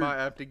 I we're- might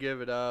have to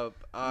give it up.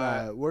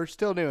 No, we're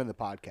still doing the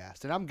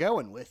podcast, and I'm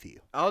going with you.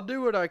 I'll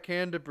do what I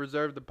can to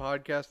preserve the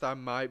podcast. I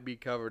might be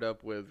covered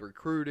up with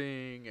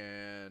recruiting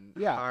and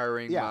Yeah,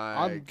 hiring. Yeah, my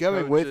I'm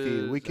going with you.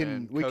 coaches We can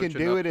and do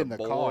coaching up it in the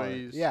car.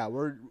 boys. Yeah,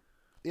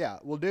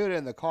 we'll do it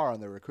in the car on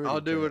the recruiting. I'll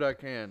do trip. what I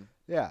can.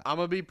 Yeah. I'm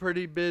gonna be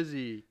pretty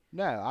busy.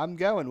 No, I'm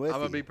going with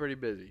I'm you. gonna be pretty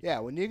busy. Yeah,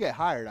 when you get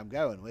hired, I'm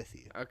going with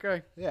you.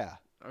 Okay. Yeah.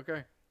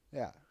 Okay.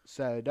 Yeah.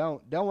 So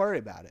don't worry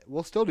about it.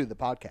 We'll still do the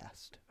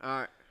podcast.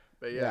 All right.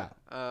 But yeah.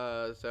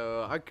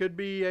 So I could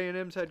be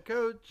A&M's head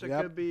coach. I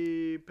Yep. could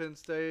be Penn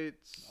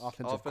State's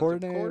Offensive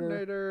coordinator.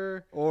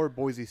 coordinator. Or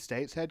Boise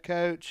State's head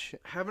coach.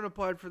 Haven't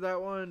applied for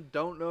that one.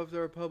 Don't know if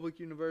they're a public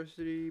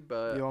university,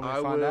 but You want me to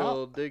I find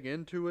will out? dig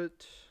into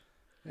it.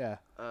 Yeah.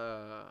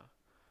 Uh,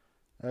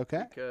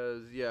 Okay.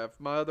 Because if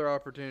my other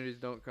opportunities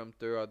don't come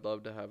through, I'd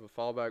love to have a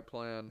fallback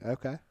plan.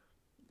 Okay.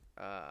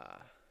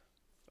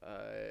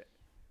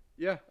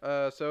 Yeah.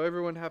 So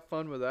everyone have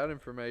fun with that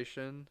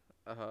information.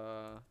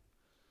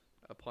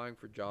 applying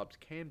for jobs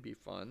can be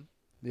fun.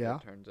 Yeah.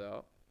 It turns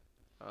out.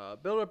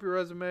 Build up your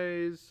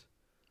resumes.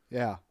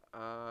 Yeah.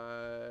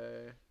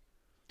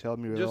 Tell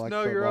them you really Just like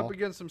know football. you're up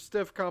against some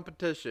stiff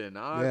competition.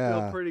 I feel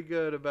Yeah. pretty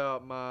good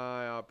about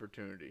my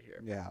opportunity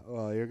here. Yeah.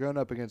 Well, you're going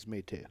up against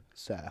me too.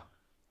 So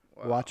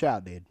Wow. watch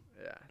out, dude.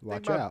 Yeah. I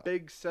Watch think my out.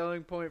 big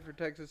selling point for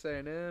Texas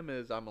A&M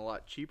is I'm a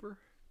lot cheaper.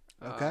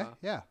 Okay.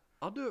 Yeah.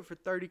 I'll do it for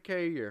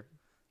 $30K a year.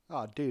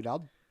 Oh, dude,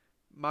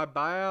 My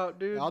buyout,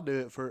 dude. I'll do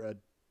it for a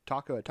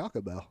taco at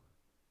Taco Bell.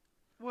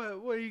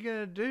 What are you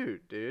gonna do,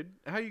 dude?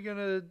 How you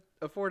gonna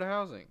afford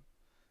housing?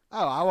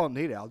 Oh, I won't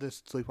need it. I'll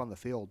just sleep on the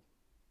field.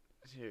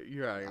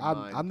 You're out of your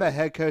mind. I'm the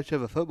head coach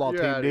of a football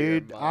You're team, out of your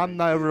dude. mind, I'm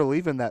never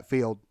leaving that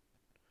field.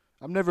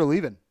 I'm never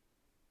leaving.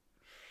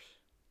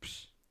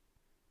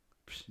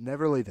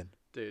 Never leaving.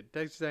 Dude,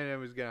 Texas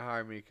A&M is gonna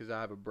hire me because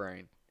I have a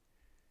brain.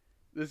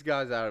 This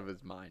guy's out of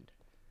his mind.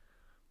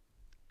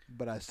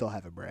 But I still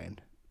have a brain.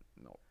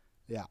 No.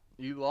 Yeah.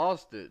 You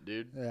lost it,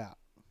 dude. Yeah.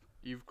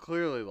 You've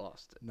clearly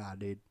lost it. Nah,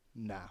 dude.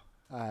 Nah.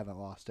 I haven't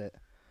lost it.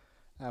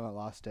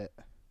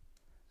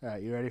 All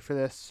right, you ready for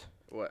this?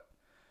 What?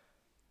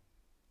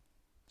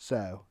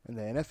 So, in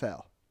the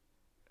NFL.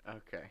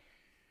 Okay.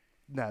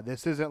 No,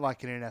 this isn't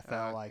like an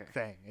NFL Okay. like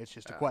thing. It's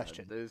just a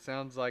question. It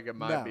sounds like it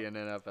might No. be an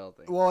NFL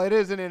thing. Well, it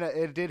isn't.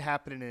 It did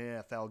happen in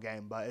an NFL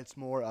game, but it's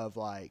more of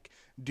like,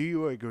 do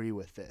you agree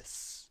with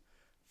this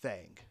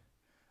thing?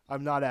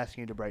 I'm not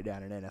asking you to break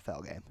down an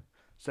NFL game.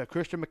 So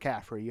Christian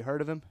McCaffrey, you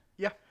heard of him?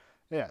 Yeah.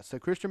 Yeah. So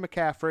Christian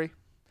McCaffrey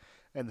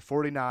and the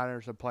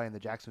 49ers are playing the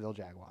Jacksonville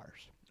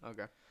Jaguars.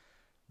 Okay.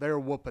 They're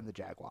whooping the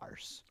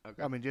Jaguars.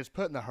 Okay. I mean, just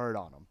putting the hurt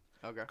on them.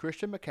 Okay.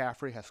 Christian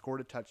McCaffrey has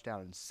scored a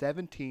touchdown in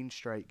 17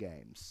 straight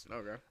games.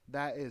 Okay.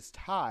 That is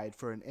tied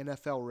for an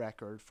NFL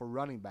record for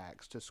running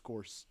backs to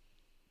score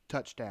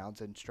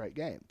touchdowns in straight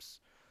games.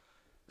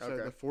 So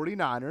Okay. the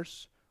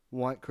 49ers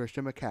want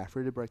Christian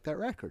McCaffrey to break that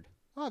record,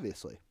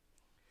 obviously.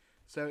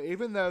 So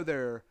even though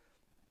they're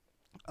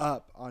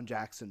up on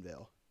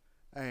Jacksonville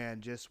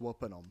and just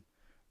whooping them,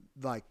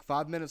 like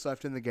 5 minutes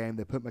left in the game,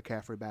 they put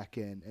McCaffrey back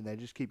in, and they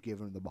just keep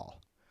giving him the ball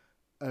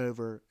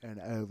over and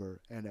over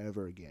and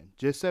over again,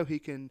 just so he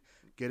can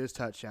get his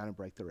touchdown and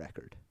break the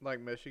record. Like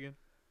Michigan.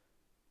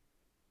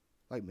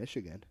 Like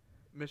Michigan.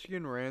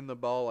 Michigan ran the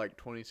ball like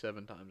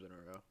 27 times in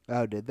a row.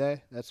 Oh, did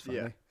they? That's funny.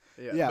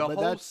 Yeah. Yeah, the but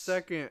whole that's-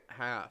 second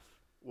half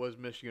was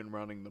Michigan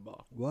running the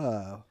ball.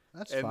 Whoa,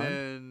 that's And fun.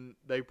 then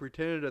they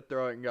pretended to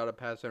throw it and got a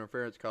pass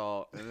interference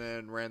call and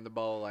then ran the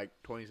ball like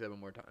 27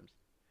 more times.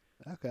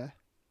 Okay.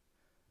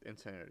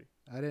 Insanity.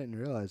 I didn't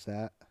realize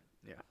that.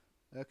 Yeah.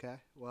 Okay.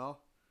 Well,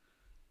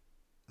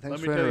 thanks Let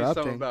me for tell you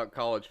interrupting. something about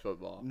college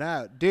football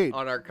No, dude.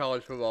 on our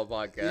college football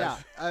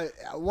podcast. Yeah.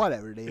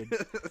 Whatever, dude.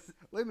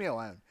 Leave me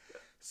alone.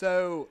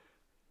 So,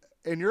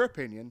 in your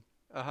opinion,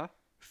 Uh-huh.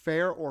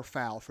 fair or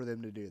foul for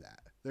them to do that?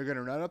 They're going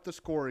to run up the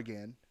score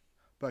again,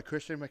 but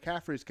Christian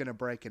McCaffrey's going to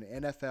break an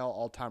NFL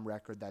all-time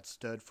record that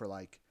stood for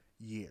like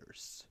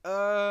years.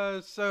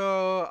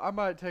 So I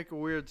might take a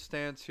weird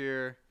stance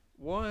here.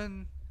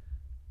 One,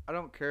 I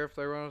don't care if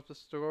they run up the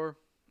score.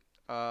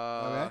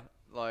 Okay.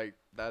 Like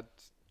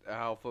that's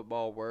how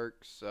football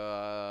works.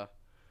 I'm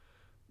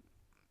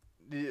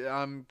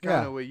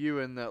kind of with you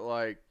in that,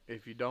 like,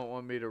 if you don't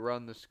want me to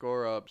run the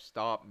score up,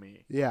 stop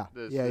me. Yeah.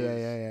 This Yeah.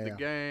 is the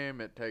game.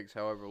 It takes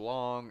however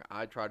long.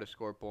 I try to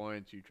score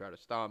points. You try to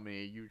stop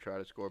me. You try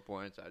to score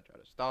points. I try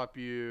to stop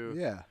you.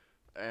 Yeah.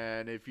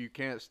 And if you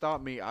can't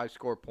stop me, I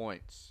score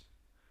points.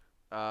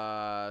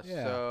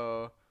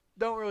 So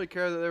don't really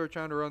care that they were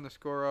trying to run the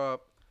score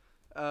up.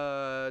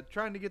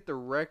 Trying to get the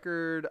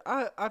record.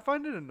 I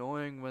find it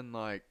annoying when,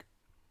 like,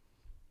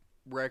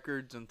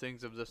 records and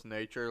things of this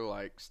nature,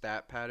 like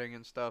stat padding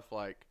and stuff,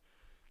 like,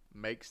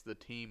 makes the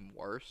team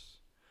worse.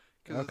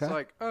 Because Okay. it's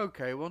like,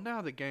 okay, well,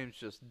 now the game's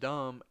just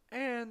dumb,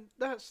 and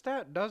that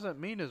stat doesn't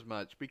mean as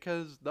much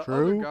because the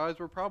other True. guys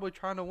were probably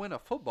trying to win a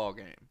football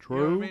game. True.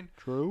 You know what I mean?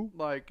 True.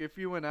 Like, if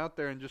you went out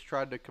there and just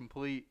tried to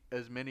complete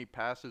as many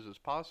passes as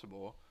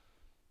possible,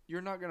 you're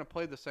not going to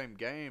play the same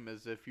game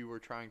as if you were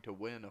trying to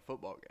win a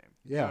football game.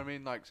 You know Yeah. what I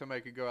mean? Like,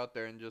 somebody could go out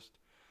there and just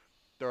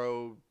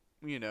throw,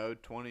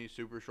 20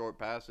 super short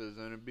passes,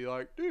 and it'd be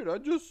like, dude, I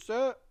just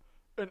set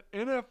an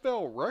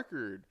NFL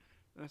record.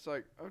 And it's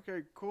like,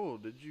 okay, cool.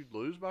 Did you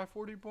lose by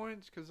 40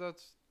 points? Because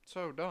that's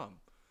so dumb.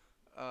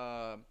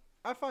 I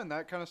find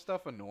that kind of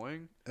stuff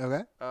annoying.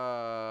 Okay.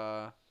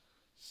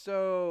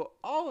 So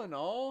all in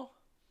all,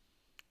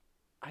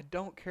 I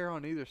don't care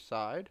on either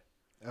side.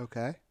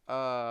 Okay.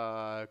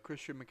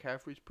 Christian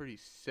McCaffrey's pretty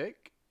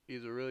sick.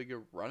 He's a really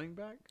good running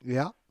back,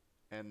 Yeah.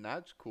 and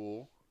that's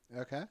cool.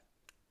 Okay.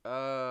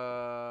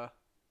 Uh,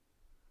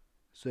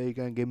 So you're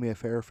gonna give me a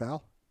fair or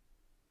foul?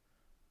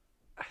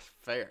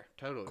 fair,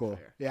 totally Cool.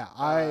 fair. Yeah,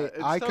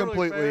 It's I totally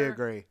completely fair.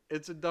 agree.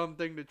 It's a dumb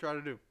thing to try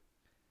to do.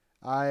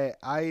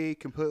 I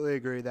completely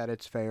agree that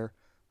it's fair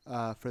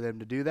for them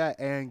to do that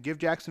and give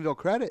Jacksonville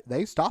credit.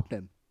 They stopped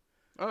him.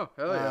 Oh,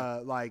 hell yeah.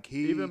 Like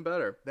Even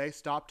better. They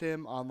stopped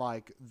him on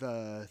like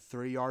the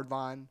 3-yard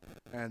line,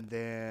 and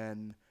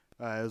then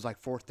It was like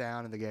fourth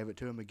down, and they gave it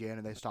to him again,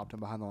 and they stopped him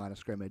behind the line of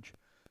scrimmage.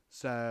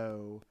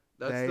 So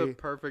That's the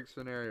perfect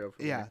scenario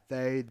for me. yeah,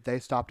 they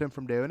stopped him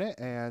from doing it,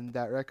 and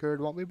that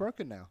record won't be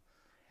broken now.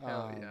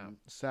 Hell yeah.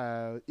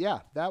 So yeah,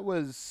 that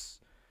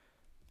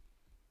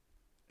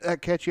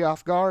catch you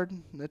off guard.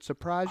 It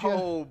surprised you.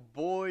 Oh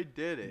boy,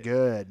 did it!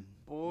 Good.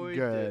 Boy,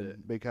 Good, did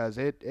it! because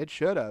it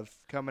should have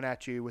coming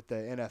at you with the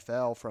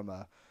NFL from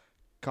a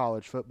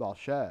college football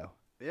show.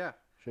 Yeah.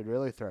 Should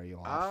really throw you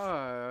off.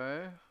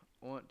 I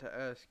want to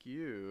ask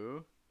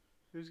you,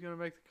 who's gonna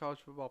make the college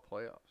football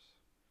playoffs?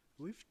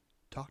 We've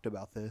talked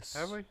about this.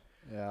 Have we?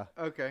 Yeah.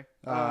 Okay.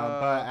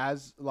 But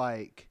as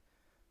like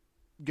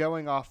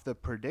going off the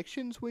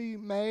predictions we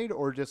made,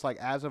 or just like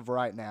as of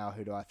right now,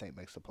 who do I think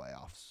makes the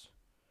playoffs?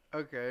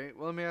 Okay.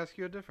 Well, let me ask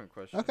you a different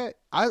question. Okay,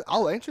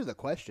 I'll answer the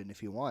question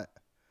if you want.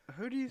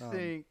 Who do you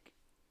think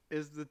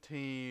is the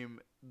team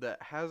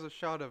that has a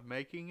shot of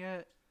making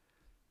it,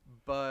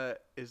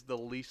 but is the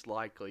least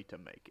likely to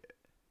make it?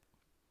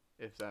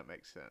 If that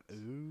makes sense.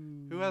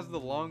 Ooh. Who has the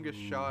longest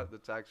shot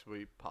that's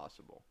actually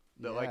possible?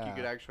 That like you Yeah.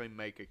 could actually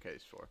make a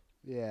case for.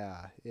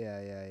 Yeah.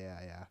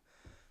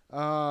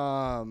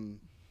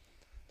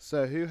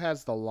 So who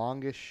has the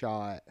longest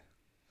shot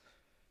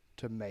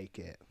to make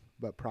it,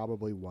 but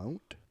probably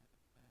won't?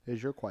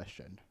 Is your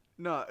question?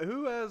 No,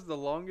 who has the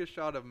longest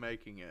shot of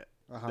making it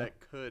Uh-huh. that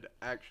could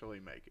actually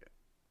make it?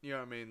 You know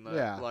what I mean? Like,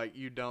 Yeah. like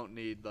you don't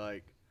need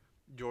like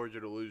Georgia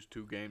to lose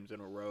 2 games in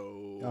a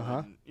row. Uh-huh.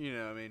 And, you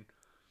know what I mean?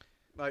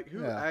 Like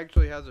who Yeah.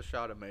 actually has a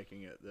shot of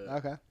making it that,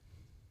 Okay.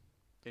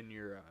 in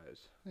your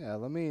eyes? Yeah.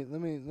 Let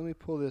me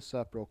pull this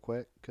up real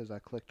quick because I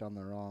clicked on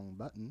the wrong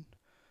button,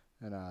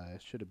 and I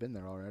should have been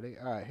there already.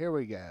 All right, here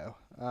we go.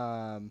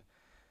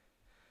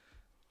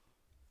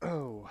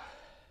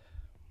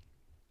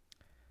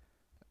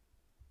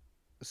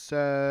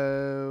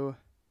 So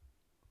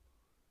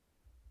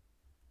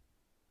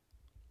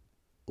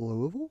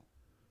Louisville.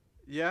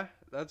 Yeah,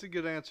 that's a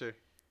good answer.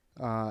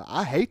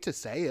 I hate to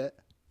say it,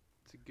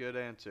 It's a good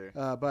answer.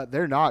 but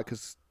they're not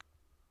because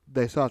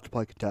they still have to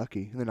play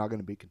Kentucky, and they're not going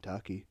to beat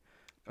Kentucky.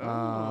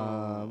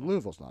 Oh.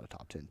 Louisville's not a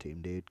top 10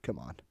 team, dude. Come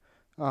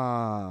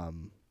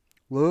on.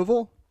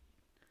 Louisville,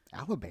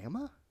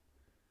 Alabama,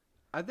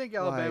 I think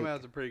Alabama like-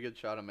 has a pretty good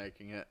shot of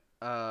making it.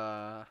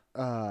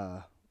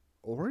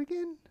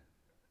 Oregon.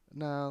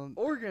 No,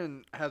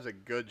 Oregon has a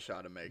good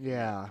shot of making it.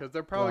 Yeah, Because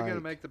they're probably going to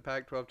like- make the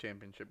Pac-12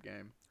 championship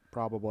game.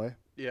 probably.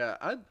 Yeah,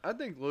 I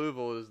think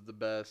Louisville is the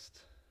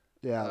best.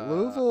 Yeah,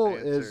 Louisville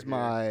answer is here.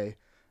 my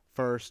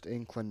first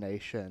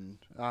inclination.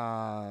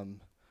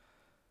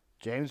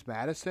 James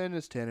Madison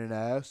is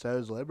 10-0. So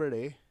is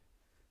Liberty.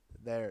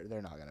 They're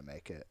not gonna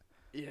make it.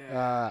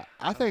 Yeah.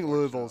 I think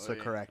Louisville's the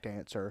unfortunately. correct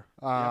answer.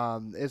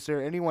 Yep. Is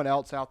there anyone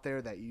else out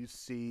there that you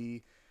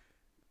see?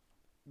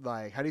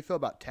 Like, how do you feel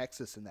about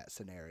Texas in that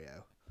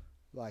scenario?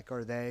 Like,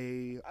 are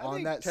they I on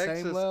think that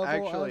Texas same level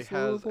actually as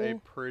has a Louisville?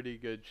 pretty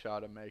good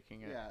shot of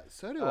making it. Yeah,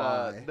 so do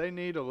I. They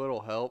need a little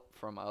help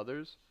from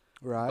others,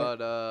 Right.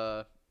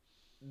 but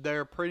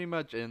they're pretty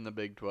much in the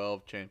Big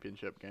 12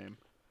 championship game.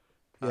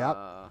 Yep.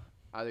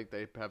 I think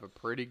they have a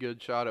pretty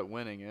good shot at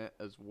winning it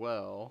as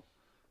well.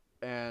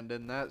 And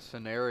in that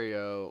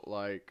scenario,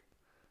 like,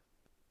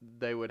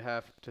 they would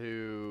have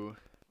to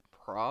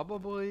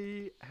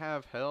probably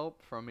have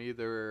help from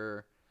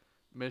either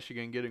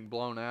Michigan getting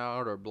blown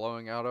out or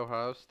blowing out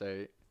Ohio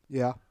State,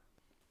 Yeah.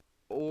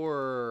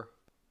 or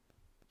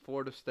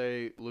Florida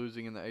State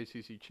losing in the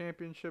ACC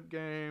championship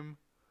game,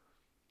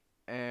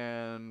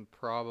 and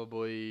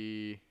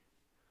probably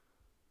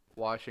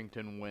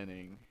Washington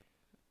winning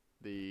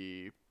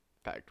the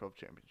Pac-12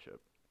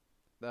 championship.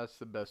 That's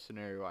the best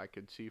scenario I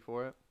could see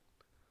for it.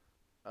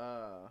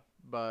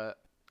 But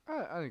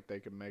I think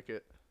they can make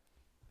it.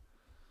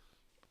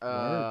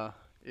 Word.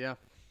 Yeah.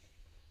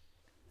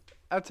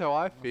 That's how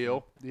I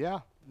feel. Yeah.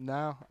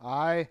 No,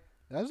 that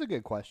was a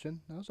good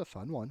question. That was a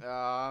fun one.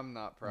 I'm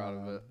not proud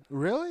of it.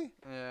 Really?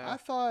 Yeah. I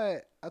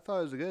thought it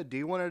was good. Do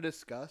you want to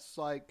discuss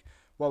like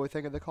what we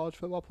think of the college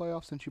football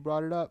playoffs since you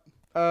brought it up?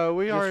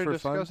 We Just already for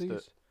discussed funsies?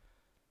 it.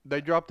 They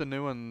dropped a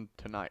new one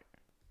tonight.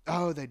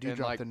 Oh, they do And,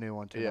 drop like, the new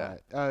one yeah.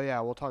 tonight. Oh yeah,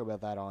 we'll talk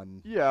about that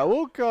on Yeah,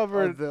 we'll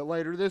cover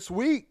later this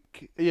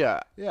week.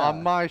 Yeah, Yeah.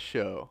 on my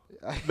show,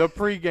 the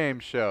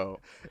pregame show.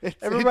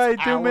 It's Everybody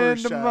tune our in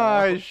to show.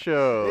 my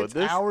show. It's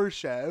our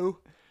show.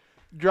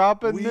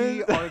 dropping We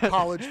this, are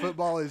college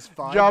football is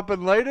fun.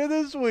 dropping later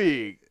this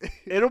week.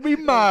 It'll be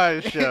my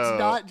show. It's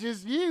not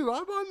just you.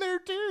 I'm on there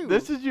too.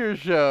 This is your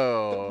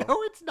show. no,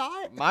 it's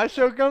not. My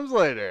show comes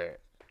later.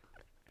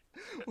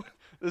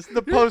 This is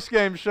the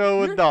postgame show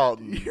with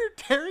Dalton. You're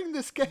tearing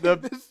this game. The-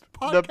 this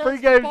The podcast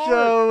pregame apart.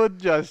 show with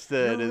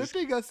Justin You're is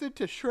ripping us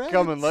into shreds.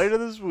 coming later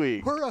this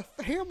week. We're a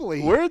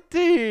family. We're a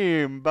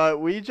team,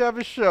 but we each have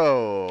a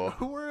show.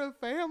 We're a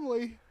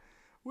family.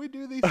 We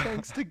do these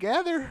things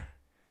together.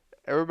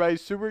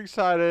 Everybody's super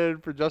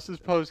excited for Justin's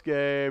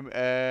postgame,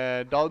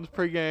 and Dalton's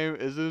pregame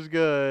is as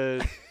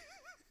good.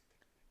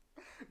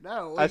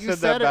 No, I you said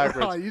that it backwards.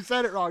 wrong. You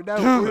said it wrong.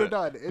 No, we're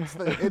done.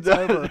 It's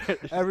over.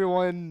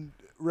 Everyone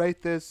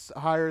rate this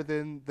higher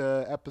than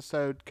the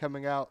episode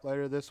coming out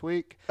later this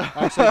week.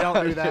 Actually,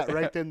 don't do that.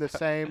 Rate them the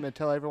same and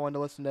tell everyone to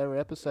listen to every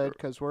episode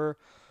because we're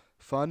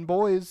fun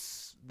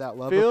boys that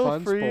love a fun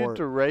Feel free sport.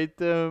 to rate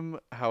them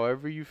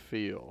however you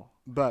feel.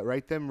 But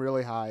rate them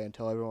really high and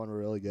tell everyone we're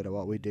really good at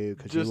what we do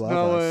because you Just love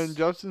knowing us.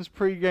 Justin's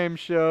pregame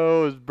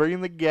show is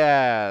bringing the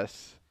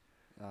gas.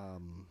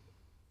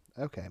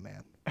 Okay,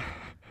 man.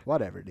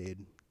 Whatever,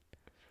 dude.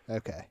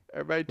 Okay.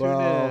 Everybody tune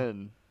Well,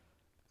 in.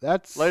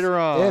 That's Later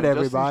on, it, Justin's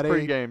everybody.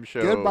 pregame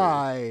show.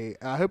 Goodbye.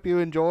 I hope you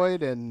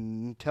enjoyed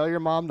and tell your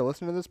mom to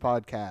listen to this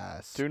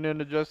podcast. Tune in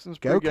to Justin's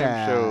Go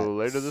pregame show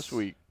later Cats. this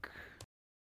week.